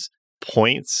Dens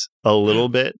points a little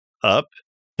bit up,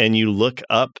 and you look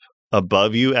up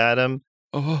above you, Adam,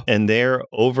 and there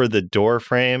over the door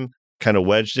frame, kind of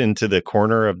wedged into the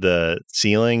corner of the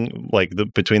ceiling, like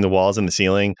between the walls and the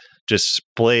ceiling, just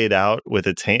splayed out with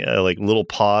its like little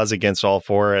paws against all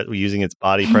four, using its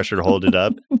body pressure to hold it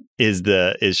up, is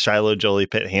Shiloh Jolie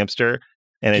Pitt hamster,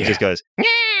 and it just goes, and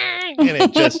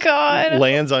it just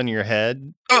lands on your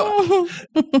head.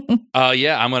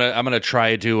 Yeah, I'm gonna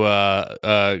try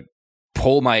to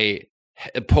pull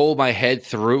my head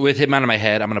through with him out of my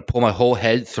head. I'm gonna pull my whole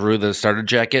head through the starter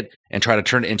jacket and try to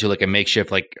turn it into like a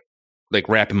makeshift like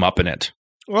wrap him up in it.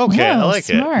 Okay, I like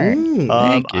smart. it.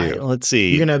 Thank you. Let's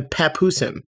see. You're gonna papoose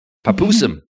him. Papoose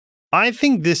him. I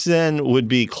think this then would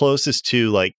be closest to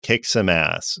like kick some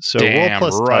ass. So Damn roll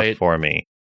plus right. tough for me.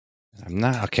 I'm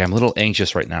not okay. I'm a little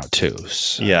anxious right now too.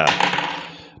 So. Yeah.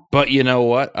 But you know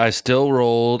what? I still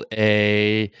rolled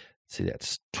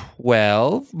that's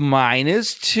 12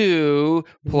 minus 2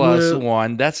 plus Whoa.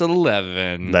 1. That's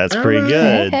 11. That's All pretty right.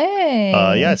 good. Hey.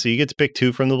 Yeah, so you get to pick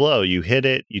 2 from the blow. You hit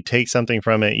it, you take something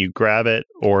from it, you grab it,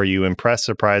 or you impress,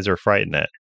 surprise, or frighten it.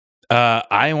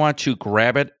 I want to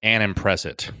grab it and impress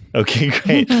it. Okay,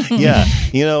 great. Yeah,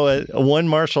 you know, one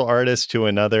martial artist to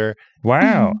another.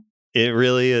 Wow. It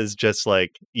really is just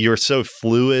like you're so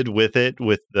fluid with it,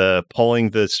 with the pulling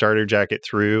the starter jacket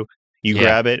through. You Yeah.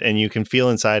 grab it and you can feel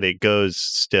inside it goes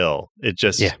still. It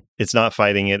just, Yeah. it's not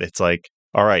fighting it. It's like,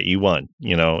 all right, you won.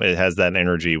 You know, it has that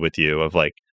energy with you of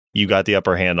like, you got the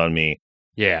upper hand on me.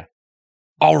 Yeah.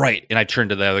 All right. And I turned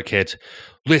to the other kids.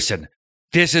 Listen,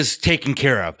 this is taken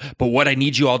care of. But what I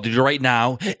need you all to do right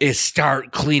now is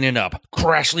start cleaning up.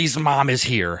 Crashly's mom is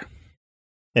here.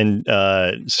 And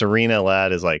Serena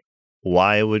Ladd is like,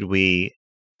 why would we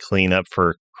clean up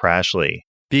for Crashly?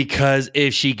 Because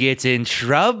if she gets in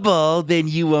trouble, then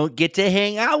you won't get to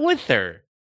hang out with her.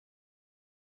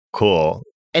 Cool.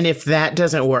 And if that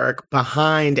doesn't work,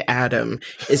 behind Adam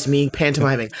is me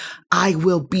pantomiming, I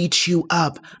will beat you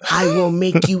up. I will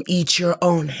make you eat your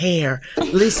own hair.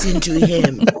 Listen to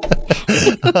him.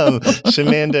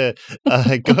 Shamanda,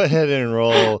 go ahead and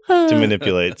roll to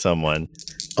manipulate someone.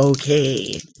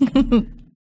 Okay.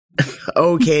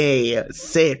 Okay,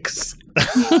 6.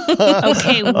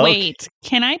 Okay, wait.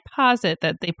 Can I posit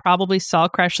that they probably saw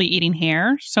Crashly eating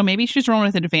hair? So maybe she's rolling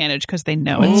with advantage because they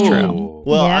know it's true. Ooh.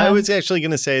 Well, Yeah. I was actually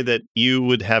going to say that you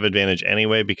would have advantage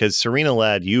anyway because Serena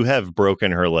Ladd, you have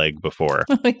broken her leg before.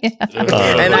 Yeah. And Oh,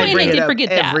 I and bring I it did up forget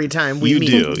that. every time we You meet.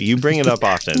 do. You bring it up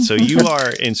often. So you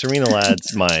are, in Serena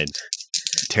Ladd's mind,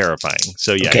 terrifying.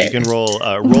 So yeah, Okay. you can roll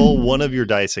one of your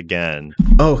dice again.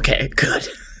 Okay, good.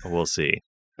 We'll see.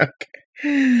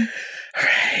 Okay. All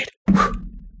right.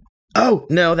 Oh,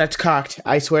 no, that's cocked.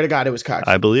 I swear to God it was cocked.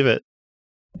 I believe it.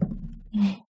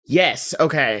 Yes,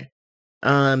 okay.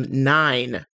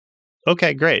 9.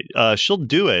 Okay, great. She'll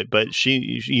do it, but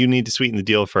you need to sweeten the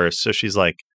deal first. So she's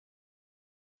like,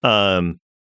 yeah.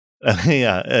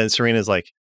 And Serena's like,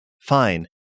 fine,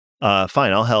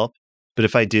 I'll help. But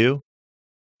if I do,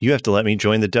 you have to let me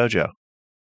join the dojo.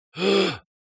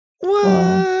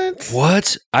 What?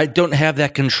 What? I don't have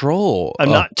that control. I'm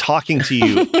not talking to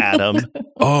you, Adam.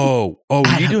 Oh, were you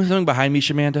Adam. doing something behind me,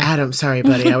 Shamanda? Adam, sorry,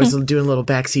 buddy. I was doing a little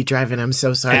backseat driving. I'm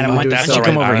so sorry. Adam, You were what doing the- so you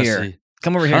come right. over here.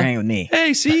 Come over here and hang with me.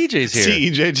 Hey, CJ's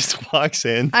here. CJ just walks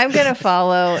in. I'm going to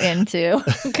follow in too.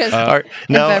 Because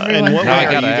Now, everyone's and what Now I way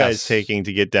are gotta you guys ask. taking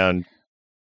to get down?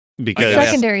 Because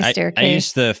secondary I staircase.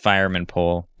 used the fireman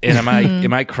pole. And Mhm.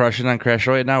 am I crushing on Crash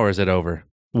right now, or is it over?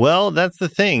 well, that's the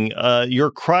thing. Your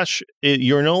crush,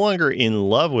 you're no longer in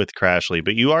love with Crashly,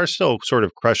 but you are still sort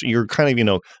of crushing. You're kind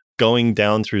of, going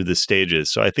down through the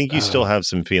stages. So I think you still have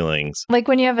some feelings. like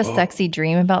when you have a sexy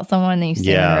dream about someone that you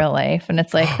see Yeah. in real life, and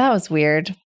it's like, that was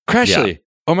weird. Crashly,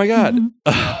 oh my God.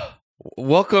 Mhm.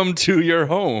 Welcome to your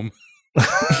home.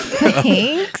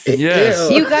 Thanks. Yes.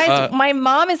 Ew. You guys, my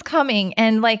mom is coming,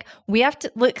 and like we have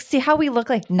to see how we look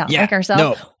like not Yeah, like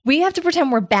ourselves. no. We have to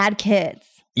pretend we're bad kids.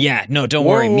 Yeah, no, don't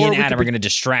Whoa, worry. Me whoa, and we Adam could are going to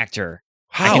distract her.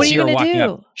 I How? can What are see you her gonna walking do?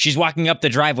 up. She's walking up the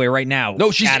driveway right now.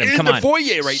 No, she's Adam, in come the on.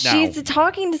 foyer right now. She's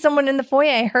talking to someone in the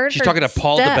foyer. I heard She's her talking to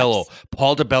Paul steps. DeBello.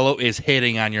 Paul DeBello is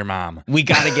hitting on your mom. We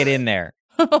got to get in there.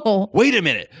 Wait a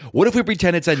minute. What if we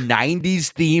pretend it's a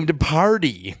 90s themed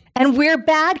party? And we're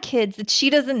bad kids that she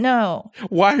doesn't know.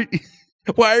 Why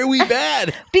are we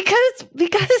bad? Because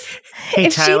Hey,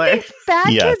 if Tyler. she thinks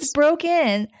bad Yes. kids broke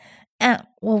in,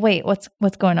 well, wait, what's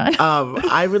going on?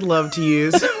 I would love to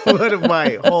use one of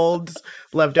my holds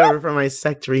left over from my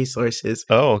sect resources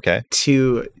Oh, okay.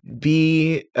 to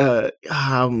be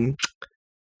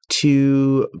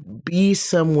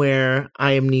somewhere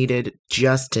I am needed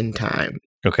just in time.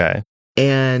 Okay.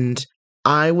 And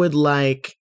I would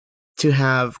like to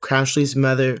have Crashly's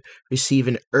mother receive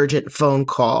an urgent phone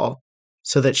call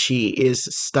so that she is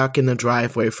stuck in the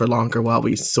driveway for longer while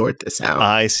we sort this out.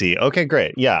 I see. Okay,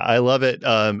 great. Yeah, I love it.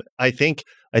 I think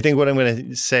what I'm going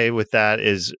to say with that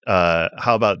is, how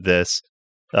about this?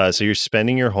 So you're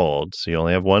spending your hold, so you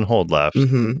only have one hold left.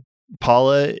 Mm-hmm.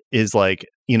 Paula is like,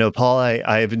 Paul,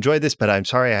 I have enjoyed this, but I'm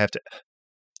sorry I have to.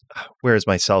 Where's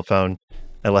my cell phone?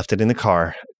 I left it in the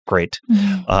car. Great.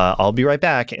 I'll be right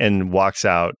back. And walks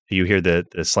out. You hear the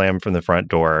slam from the front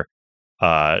door.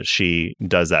 She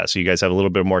does that. So you guys have a little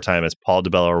bit more time as Paul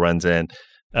DeBello runs in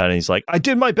and he's like, I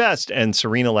did my best. And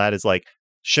Serena Ladd is like,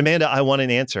 Shamanda, I want an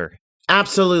answer.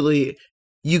 Absolutely.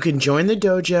 You can join the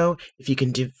dojo if you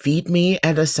can defeat me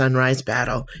at a sunrise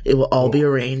battle. It will all be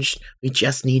arranged. We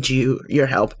just need your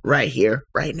help right here,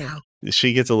 right now.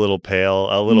 she gets a little pale,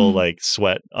 a little like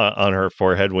sweat on her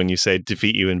forehead when you say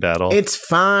defeat you in battle. It's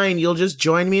fine. You'll just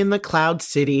join me in the Cloud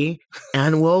City,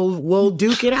 and we'll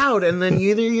duke it out. And then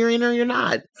either you're in or you're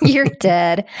not. You're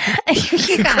dead.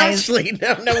 You guys. Crashly,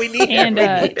 no, we need And we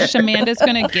need her. Shamanda's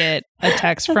going to get a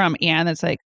text from Anne that's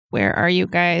like, where are you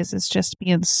guys? It's just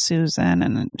me and Susan.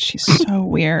 And she's so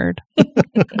weird.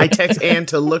 I text Anne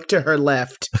to look to her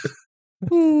left.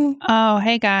 Oh,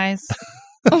 hey, guys.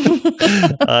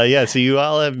 Yeah, so you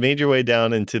all have made your way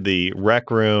down into the rec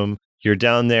room. You're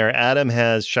down there. Adam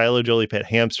has Shiloh Jolie Pet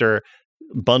Hamster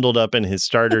bundled up in his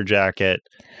starter jacket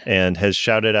and has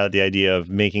shouted out the idea of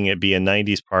making it be a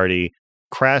 90s party.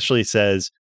 Crashly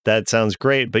says, that sounds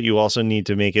great, but you also need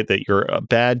to make it that you're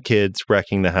bad kids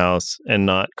wrecking the house and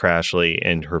not Crashly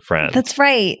and her friends. That's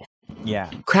right. Yeah.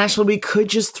 Crashly, we could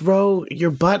just throw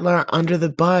your butler under the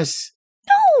bus.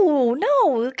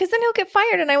 No, because then he'll get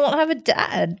fired and I won't have a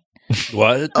dad.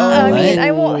 What? I mean, Oh.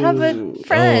 I won't have a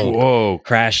friend. Whoa.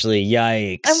 Crashly,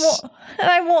 yikes.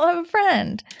 I won't have a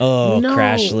friend. Oh, No.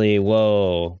 Crashly,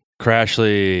 whoa.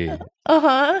 Crashly,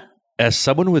 Uh-huh. as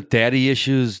someone with daddy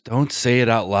issues, don't say it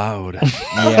out loud.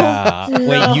 Yeah.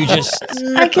 Wait, you just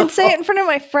I can say it in front of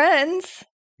my friends.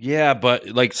 Yeah, but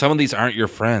like some of these aren't your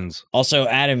friends. also,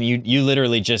 Adam, you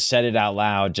literally just said it out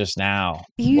loud just now.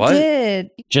 You What? did.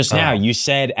 Just now, Oh. you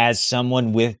said as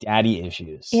someone with daddy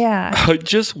issues. Yeah. I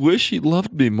just wish he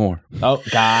loved me more. Oh,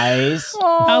 guys.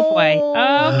 Oh, boy. Okay,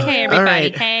 All everybody.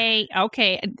 right. Hey,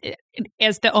 okay.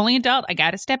 As the only adult, I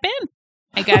got to step in.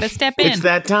 It's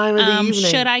that time of the evening.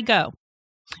 Should I go?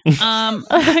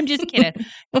 I'm just kidding.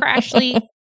 Crashly,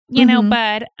 you know, Mhm.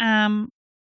 bud,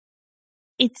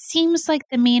 it seems like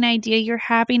the main idea you're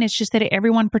having is just that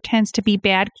everyone pretends to be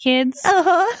bad kids.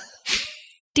 Uh-huh.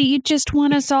 Do you just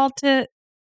want us all to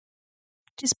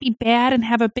just be bad and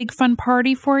have a big fun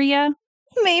party for you?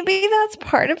 Maybe that's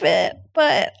part of it.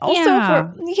 But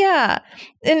also, Yeah.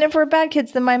 And if we're bad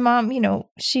kids, then my mom,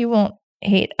 she won't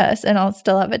hate us and I'll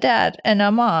still have a dad and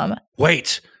a mom.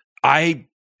 Wait, I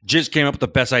just came up with the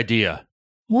best idea.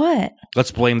 What?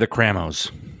 Let's blame the Cramos.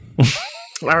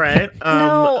 All right.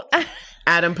 No.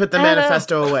 Adam, put the Adam.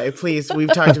 manifesto away, please.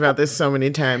 We've talked about this so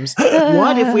many times.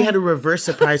 What if we had a reverse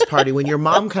surprise party? When your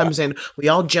mom comes in, we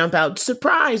all jump out,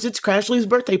 surprise, it's Crashly's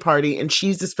birthday party, and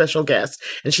she's the special guest.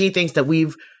 And she thinks that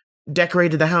we've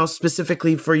decorated the house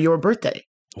specifically for your birthday.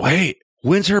 Wait,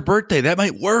 when's her birthday? That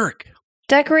might work.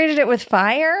 Decorated it with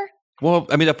fire? Well,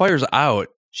 I mean, the fire's out.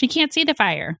 She can't see the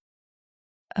fire.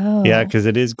 Oh. Yeah, because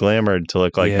it is glamored to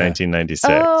look like Yeah.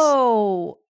 1996.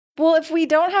 Oh. Well, if we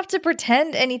don't have to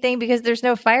pretend anything because there's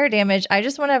no fire damage, I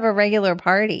just want to have a regular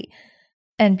party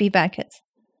and be bad kids.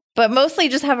 But mostly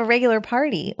just have a regular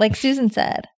party, like Susan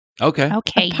said. Okay.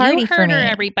 Okay, A party you for heard her, me.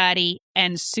 everybody.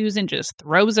 And Susan just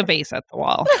throws a vase at the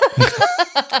wall.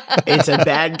 It's a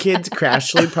bad kids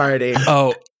Crashly party.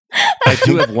 Oh, I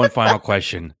do have one final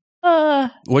question. Uh,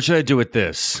 What should I do with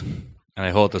this? And I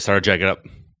hold the starter jacket up.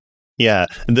 Yeah,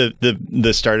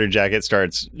 the starter jacket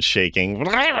starts shaking.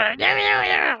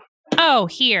 Oh,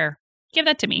 here. Give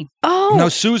that to me. oh, Now,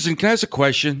 Susan, can I ask a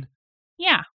question?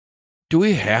 Yeah. Do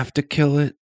we have to kill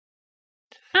it?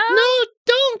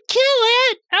 Don't kill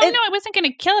it. Oh, no, I wasn't going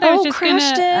to kill it. I was just going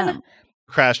Crashton. to.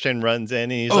 Crashton runs in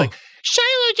and he's Oh. like,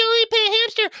 Shiloh Jolie Pet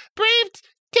Hamster braved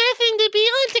death and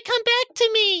beyond to come back to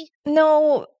me.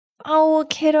 No. Oh,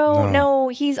 kiddo. No. No,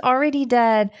 he's already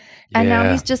dead. And now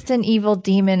Yeah. he's just an evil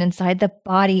demon inside the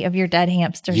body of your dead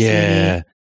hamster, Yeah. sweetie.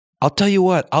 I'll tell you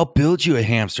what. I'll build you a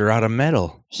hamster out of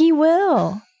metal. He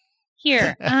will.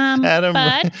 Here. Adam,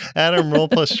 Bud. Adam, roll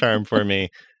plus charm for me.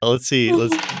 Let's see.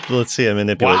 Let's see. I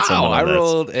manipulate someone. I on this.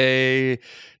 rolled a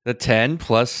 10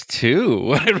 plus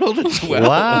 2. I rolled a 12.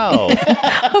 Wow.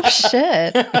 Oh,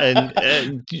 shit.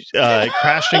 and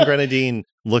Crashton Grenadine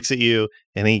looks at you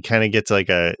and he kind of gets like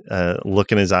a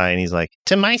look in his eye and he's like,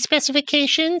 To my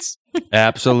specifications,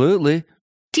 Absolutely.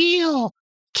 deal.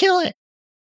 Kill it.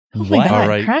 Oh, my What? God. All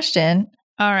right. Crashton.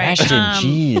 All right. Crashton,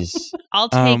 jeez. I'll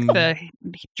take Um, the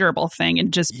gerbil thing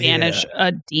and just banish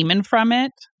a demon from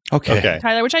it, Okay. okay.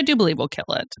 Tyler, which I do believe will kill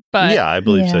it. But Yeah, I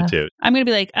believe so Yeah. too. I'm going to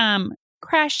be like,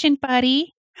 Crashton,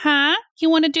 buddy, huh? You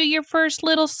want to do your first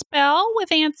little spell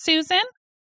with Aunt Susan?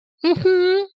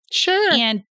 Mm-hmm. Sure.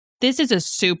 And this is a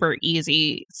super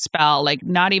easy spell, like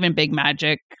not even big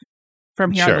magic.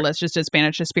 From here on Sure. the list, just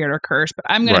banish a spirit or curse. But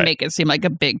I'm going Right. to make it seem like a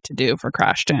big to do for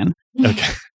Crashton.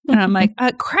 Okay. And I'm like,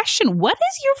 Crashton, what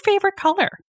is your favorite color?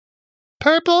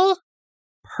 Purple.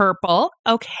 Purple.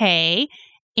 Okay.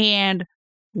 And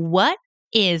what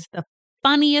is the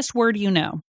funniest word you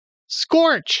know?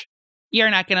 Scorch. You're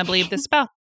not going to believe this spell.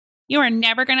 You are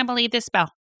never going to believe this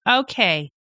spell.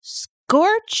 Okay.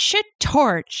 Scorch a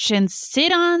torch and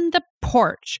sit on the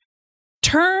porch.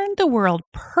 Turn the world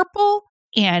purple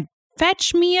and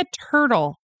fetch me a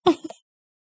turtle.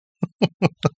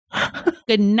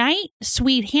 Good night,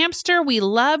 sweet hamster. We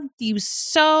loved you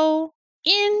so.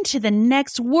 Into the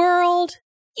next world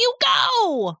you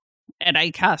go. And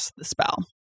I cast the spell.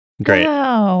 Great.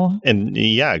 Wow. And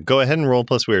yeah, go ahead and roll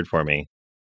plus weird for me.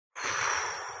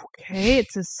 Okay,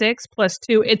 it's a 6 plus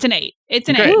 2. It's an 8. It's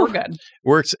an Great. 8. We're good.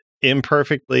 Works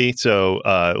imperfectly. So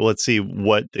let's see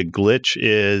what the glitch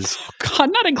is.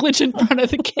 God, not a glitch in front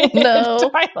of the kid. No.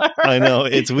 Tyler. I know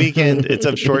it's weakened. It's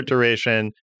of short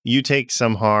duration. You take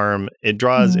some harm. It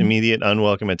draws immediate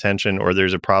unwelcome attention, or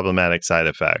there's a problematic side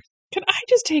effect. Can I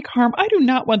just take harm? I do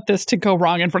not want this to go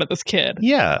wrong in front of this kid.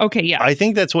 Yeah. Okay, yeah. I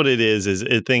think that's what it is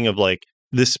a thing of like,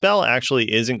 the spell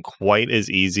actually isn't quite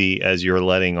as easy as you're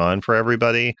letting on for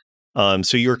everybody.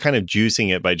 So you're kind of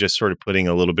juicing it by just sort of putting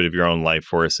a little bit of your own life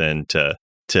force in to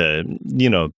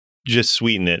just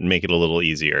sweeten it and make it a little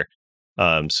easier.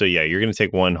 So yeah, you're going to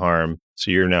take 1 harm.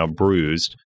 So you're now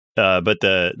bruised. But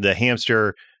the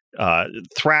hamster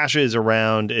thrashes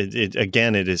around. It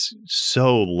again, it is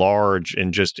so large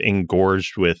and just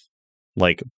engorged with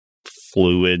like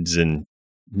fluids and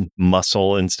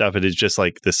muscle and stuff. It is just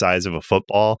like the size of a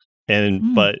football.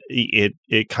 And but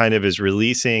it kind of is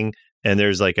releasing, and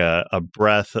there's like a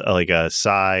breath, like a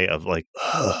sigh of like,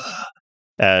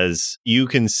 as you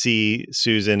can see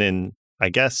Susan, and I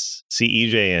guess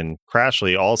CEJ and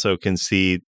Crashly also can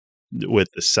see with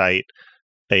the sight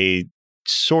a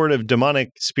sort of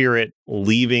demonic spirit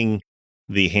leaving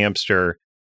the hamster,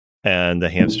 and the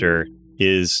hamster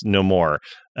is no more.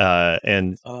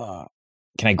 And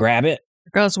Can I grab it?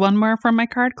 There goes one more from my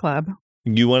card club.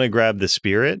 you want to grab the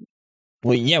spirit?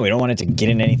 Well, yeah, we don't want it to get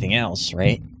into anything else,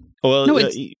 right? Well, No,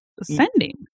 it's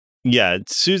sending. yeah,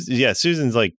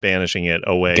 Susan's like banishing it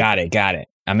away. Got it.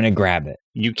 I'm going to grab it.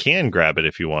 You can grab it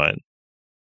if you want.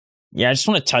 Yeah, I just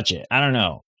want to touch it. I don't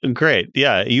know. Great.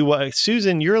 Yeah.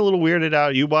 Susan, you're a little weirded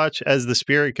out. You watch as the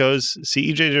spirit goes.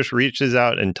 CEJ just reaches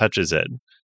out and touches it.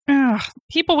 Ugh,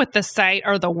 people with the sight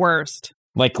are the worst.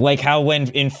 Like how when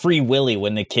in Free Willy,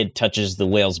 when the kid touches the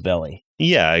whale's belly.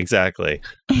 Yeah, exactly.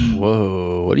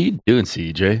 Whoa, what are you doing,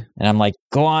 CJ? And I'm like,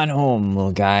 go on home,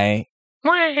 little guy.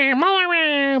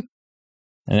 And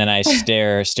then I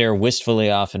stare wistfully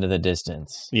off into the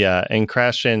distance. Yeah. And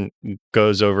Crashton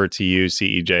goes over to you,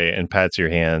 CEJ, and pats your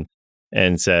hand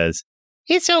and says,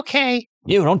 "It's okay."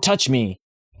 Ew, don't touch me.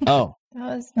 Oh,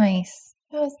 That was nice.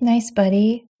 That was nice,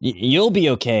 buddy. you'll be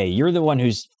okay. You're the one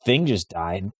whose thing just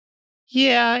died.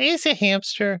 Yeah, it's a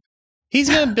hamster. He's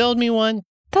going to build me one.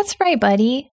 That's right,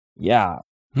 buddy. Yeah.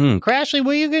 Crashly,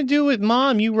 what are you going to do with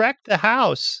Mom? You wrecked the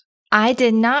house. I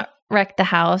did not wreck the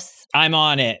house. I'm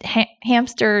on it.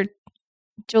 Hamster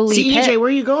Jolie CEJ, Pitt where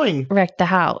are you going? wrecked the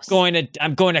house.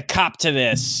 I'm going to cop to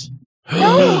this.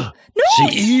 No,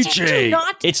 CEJ. do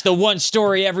not. It's the one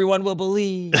story everyone will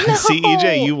believe.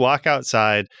 CEJ, you walk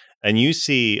outside and you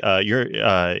see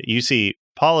you see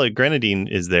Paula Grenadine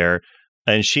is there,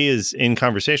 and she is in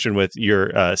conversation with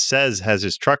Says has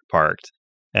his truck parked,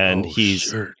 and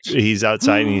he's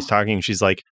outside and he's talking. She's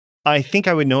like, "I think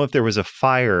I would know if there was a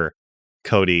fire,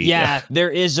 Cody." Yeah,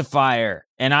 there is a fire,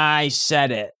 and I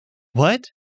said it. What?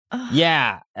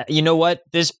 Yeah, you know what?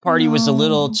 This party was a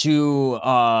little No. too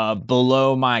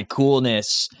below my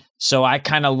coolness, so I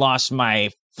kind of lost my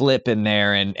flip in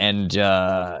there, and And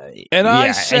yeah,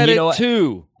 I said you know it what?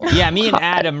 too. Yeah, me and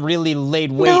Adam really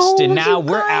laid waste, No, and now you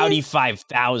we're guys. Audi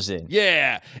 5000.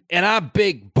 Yeah, and I'm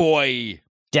big boy.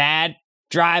 Dad,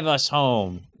 drive us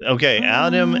home. Okay,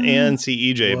 Adam and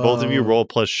CEJ, both of you Whoa. roll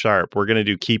plus sharp. We're gonna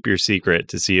do keep your secret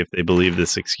to see if they believe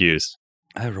this excuse.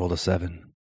 I rolled a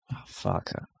 7. Oh,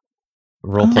 fuck.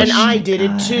 Roll Oh plus, And I did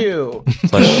God. it too.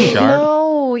 plus sharp.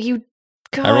 No, you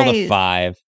guys. I rolled a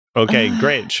 5. Okay,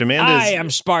 great. Shamanda's I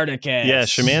am Spartacus. Yeah,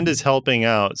 Shamanda's helping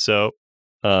out. So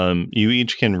you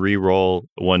each can re-roll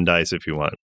 1 dice if you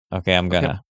want. Okay, I'm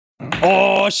gonna.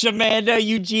 Oh, Shamanda,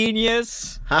 you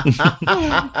genius. Ha, puts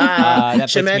me at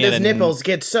Shamanda's a- nipples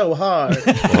get so hard.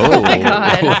 Oh my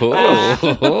God.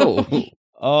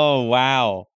 Oh,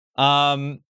 wow.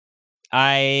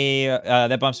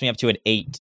 That bumps me up to an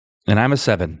 8. And I'm a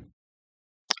 7.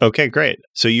 Okay, great.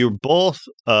 So you're both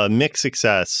mixed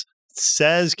success.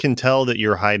 Says can tell that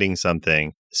you're hiding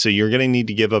something. So you're going to need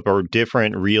to give up a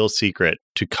different real secret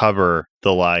to cover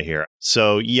the lie here.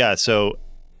 So yeah,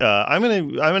 I'm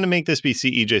gonna make this be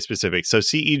CEJ specific. So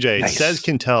CEJ Nice. Says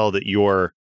can tell that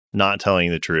you're not telling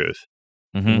the truth.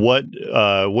 Mhm.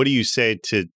 What do you say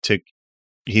to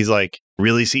he's like,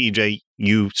 really, CEJ,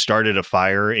 you started a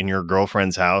fire in your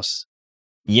girlfriend's house?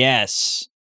 Yes.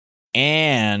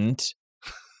 And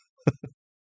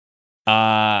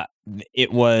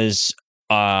It was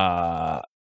a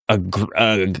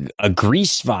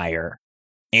grease fire,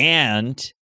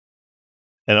 and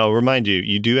I'll remind you,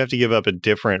 you do have to give up a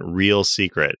different real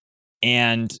secret.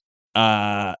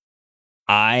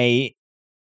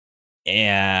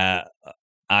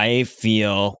 I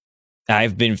feel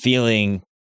I've been feeling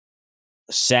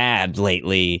sad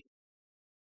lately,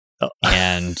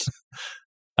 and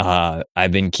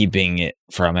I've been keeping it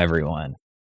from everyone.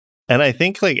 And I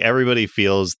think like everybody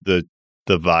feels the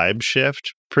vibe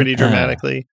shift pretty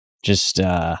dramatically. Just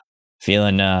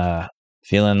feeling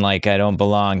like I don't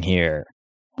belong here.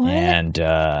 What? And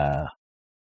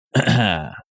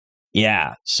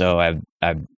yeah, so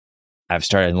I've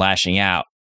started lashing out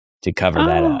to cover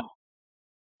that up.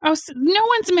 Oh, so no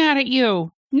one's mad at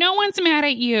you. No one's mad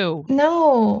at you.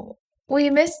 No, we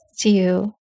missed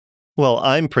you. Well,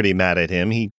 I'm pretty mad at him.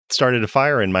 He started a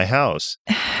fire in my house.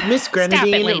 Miss Stop it,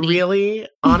 Grenadine, lady. really,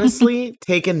 honestly,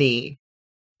 take a knee.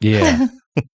 Yeah.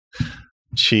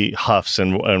 She huffs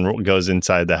and goes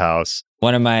inside the house.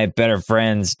 One of my better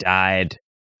friends died,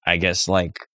 I guess,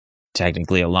 like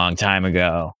technically a long time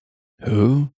ago.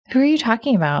 Who? Who are you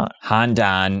talking about?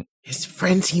 Handan. His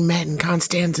friends he met in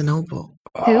Constantinople.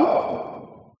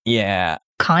 Who? Yeah,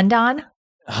 Condon?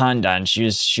 Handan. She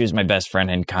was my best friend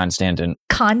in Constantin.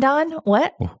 Condon?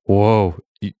 What? Whoa.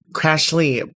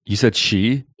 Crashly, You said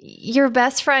she? Your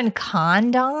best friend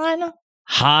Condon?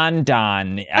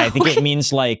 Handan. I think Wait. it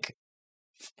means like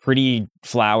pretty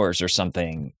flowers or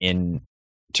something in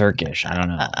Turkish. I don't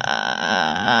know.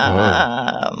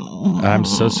 I'm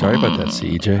so sorry about that,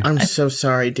 CJ. I'm so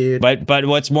sorry, dude. But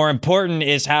what's more important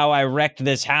is how I wrecked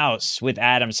this house with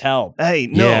Adam's help. Hey,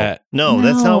 no, Yeah. no,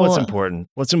 that's not what's No. important.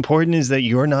 What's important is that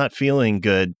you're not feeling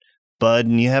good, bud,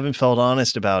 and you haven't felt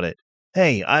honest about it.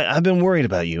 Hey, I've been worried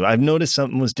about you. I've noticed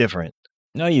something was different.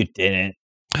 No, you didn't.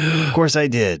 Of course I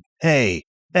did. Hey,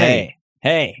 Hey,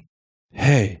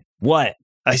 Hey, what?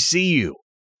 I see you.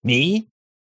 Me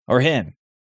or him?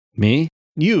 me?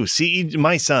 You, see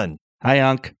my son. Hi,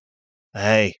 Unc.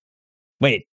 Hey,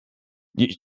 Wait.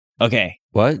 Okay.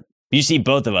 What? You see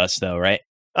both of us though, right?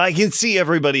 I can see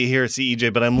everybody here,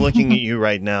 CEJ, but I'm looking at you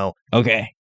right now. Okay.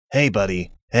 Hey,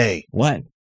 buddy. Hey, What?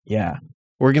 Yeah.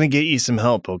 we're going to get you some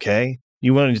help, okay?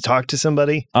 You wanted to talk to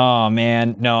somebody? Oh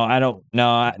man, no, I don't.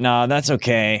 No, that's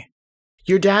okay.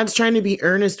 Your dad's trying to be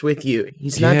earnest with you.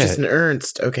 He's not Yeah. just an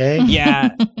Ernst, okay? Yeah,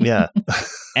 Yeah.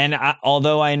 and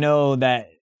although I know that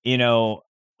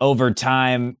over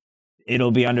time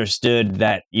it'll be understood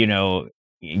that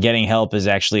getting help is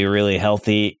actually really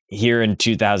healthy. Here in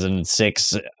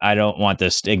 2006, I don't want the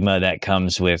stigma that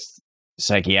comes with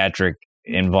psychiatric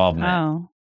involvement. Oh,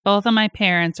 both of my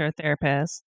parents are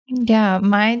therapists. Yeah,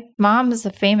 my mom is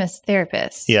a famous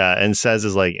therapist. Yeah, and says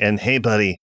is like, and hey,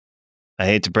 buddy, I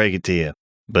hate to break it to you,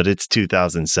 but it's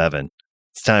 2007.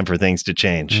 It's time for things to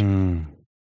change.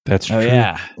 That's true. Oh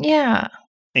yeah. Yeah.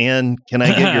 And can I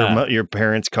get your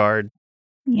parents' card?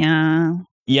 Yeah.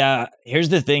 Yeah, here's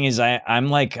the thing is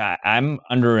I'm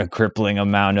under a crippling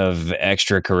amount of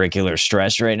extracurricular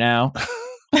stress right now.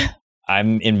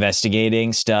 I'm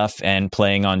investigating stuff and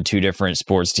playing on 2 different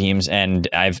sports teams, and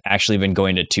I've actually been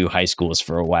going to 2 high schools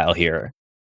for a while here.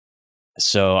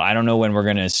 So I don't know when we're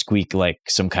going to squeak like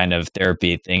some kind of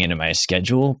therapy thing into my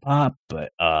schedule, Pop,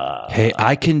 but Hey,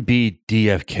 I can be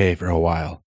DFK for a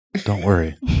while. Don't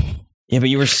worry. yeah, but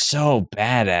you were so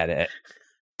bad at it.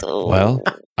 Well,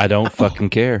 I don't fucking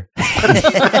care. Whoa,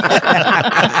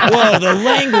 the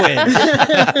language.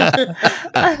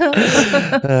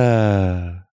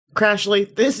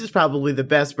 Crashly, this is probably the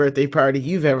best birthday party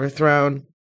you've ever thrown.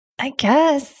 I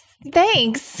guess.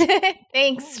 Thanks.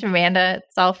 Thanks, Amanda.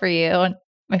 It's all for you and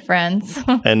my friends.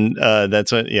 And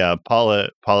that's what, yeah, Paula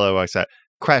walks out.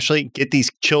 Crashly, get these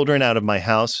children out of my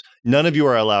house. None of you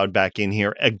are allowed back in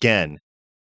here again.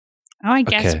 Oh, I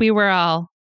guess Okay. we were all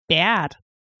bad.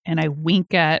 And I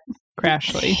wink at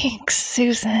Crashly. Thanks,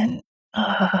 Susan.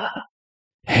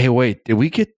 Hey, wait.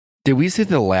 Did we see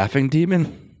the laughing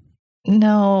demon?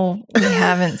 No, we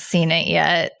haven't seen it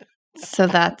yet. So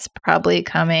that's probably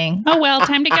coming. Oh, well,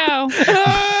 time to go.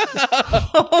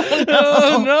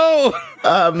 Oh, no.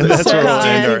 And that's where we'll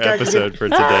end our Susan, episode for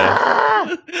today.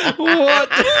 What?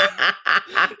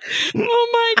 Oh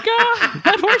my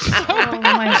God. We're so Oh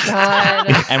my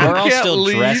God. And we're all can't still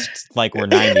leave. dressed like we're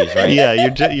 90s, right? Yeah,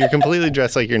 you're completely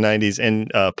dressed like your 90s,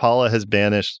 and Paula has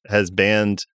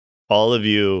banned all of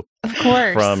you Of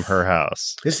course. from her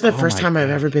house. This is the Oh first my time I've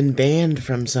gosh. ever been banned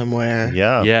from somewhere.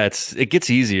 Yeah, Yeah, it gets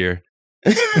easier.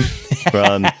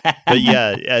 but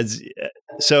yeah, as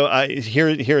So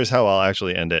here's how I'll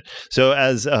actually end it. So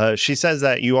as she says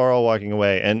that, you are all walking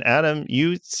away, and Adam,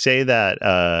 you say that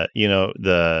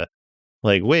the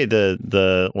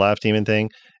laugh demon thing.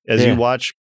 As you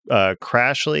watch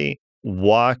Crashly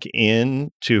walk in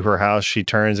to her house, she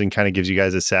turns and kind of gives you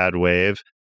guys a sad wave,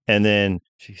 and then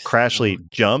Crashly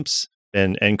jumps,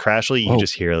 and Crashly, you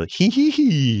just hear like, hee hee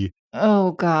hee.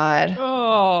 Oh, God.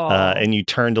 Oh. And you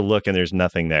turn to look, and there's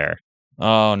nothing there.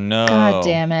 Oh, no. God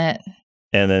damn it.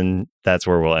 And then that's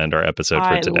where we'll end our episode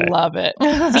for today. I love it.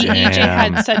 See, EJ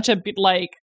had such a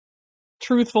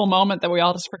truthful moment that we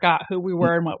all just forgot who we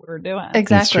were and what we were doing.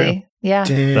 Exactly. Yeah.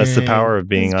 That's the power of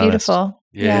being honest. Beautiful.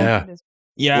 Yeah.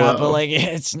 Yeah, but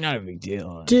it's not a big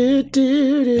deal.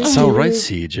 It's all right,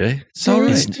 CJ. It's all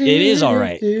right. It is all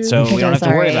right. So we don't have to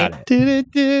worry about it.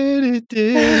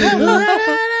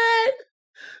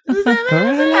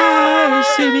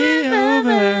 City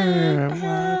over.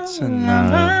 What's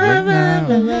another now?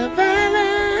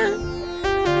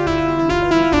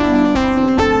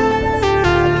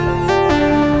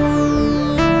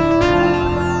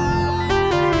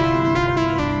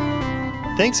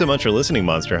 Thanks so much for listening,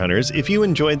 Monster Hunters. If you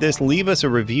enjoyed this, leave us a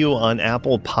review on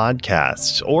Apple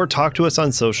Podcasts or talk to us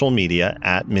on social media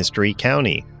at Mystery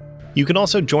County. You can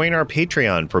also join our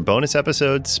Patreon for bonus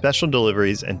episodes, special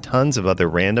deliveries, and tons of other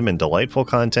random and delightful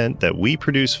content that we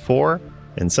produce for,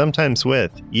 and sometimes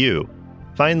with, you.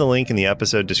 Find the link in the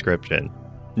episode description.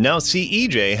 Now,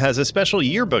 CEJ has a special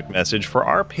yearbook message for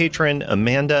our patron,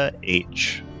 Amanda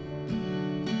H.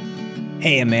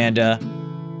 Hey, Amanda.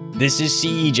 This is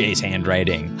CEJ's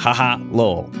handwriting. Haha,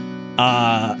 lol.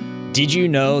 Did you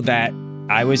know that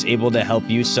I was able to help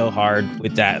you so hard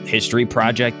with that history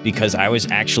project because I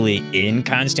was actually in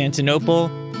Constantinople?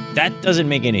 That doesn't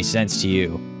make any sense to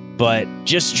you, but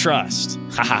just trust.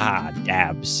 Haha,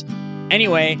 dabs.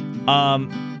 Anyway,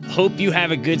 hope you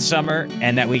have a good summer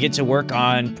and that we get to work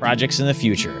on projects in the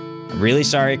future. I'm really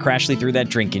sorry Crashly threw that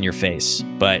drink in your face,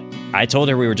 but I told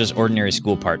her we were just ordinary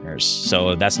school partners,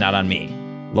 so that's not on me.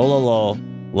 Lol, lol,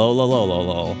 lol, lol, lol, lol,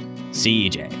 lol,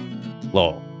 CEJ,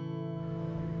 lol.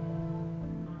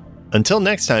 Until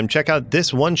next time, check out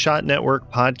this One Shot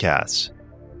Network podcast.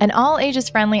 An all ages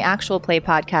friendly actual play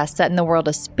podcast set in the world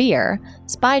of Spear,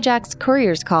 Spyjack's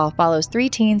Courier's Call follows 3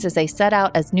 teens as they set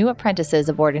out as new apprentices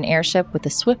aboard an airship with the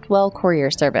Swiftwell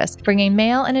Courier Service, bringing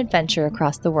mail and adventure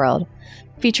across the world.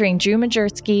 Featuring Drew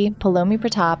Majersky, Palomi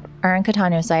Pratap, Aaron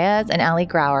Catano Saez, and Ali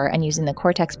Grauer, and using the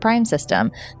Cortex Prime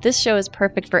system, this show is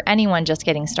perfect for anyone just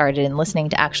getting started in listening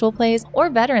to actual plays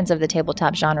or veterans of the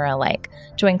tabletop genre alike.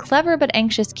 Join clever but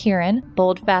anxious Kieran,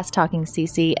 bold, fast-talking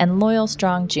Cece, and loyal,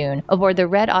 strong June aboard the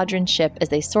Red Audrin ship as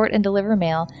they sort and deliver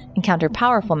mail, encounter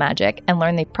powerful magic, and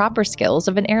learn the proper skills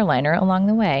of an airliner along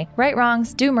the way. Right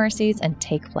wrongs, do mercies, and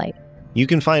take flight. You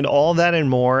can find all that and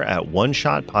more at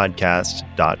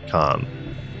oneshotpodcast.com.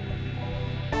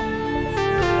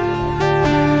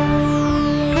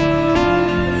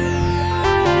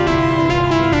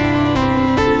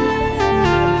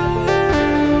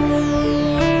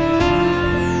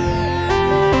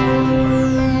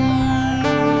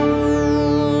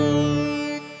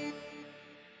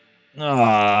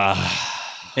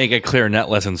 Hey, get clarinet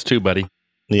lessons too, buddy.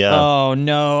 Yeah. Oh,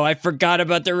 no. I forgot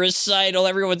about the recital.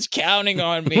 Everyone's counting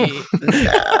on me.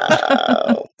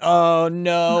 Oh,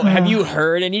 no. Have you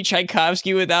heard any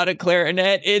Tchaikovsky without a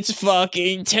clarinet? It's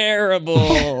fucking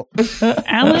terrible.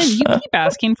 Alan, you keep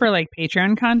asking for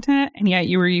Patreon content, and yet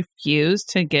you refuse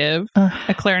to give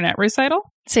a clarinet recital?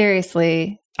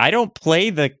 Seriously. I don't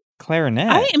play the clarinet.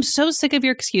 I am so sick of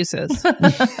your excuses.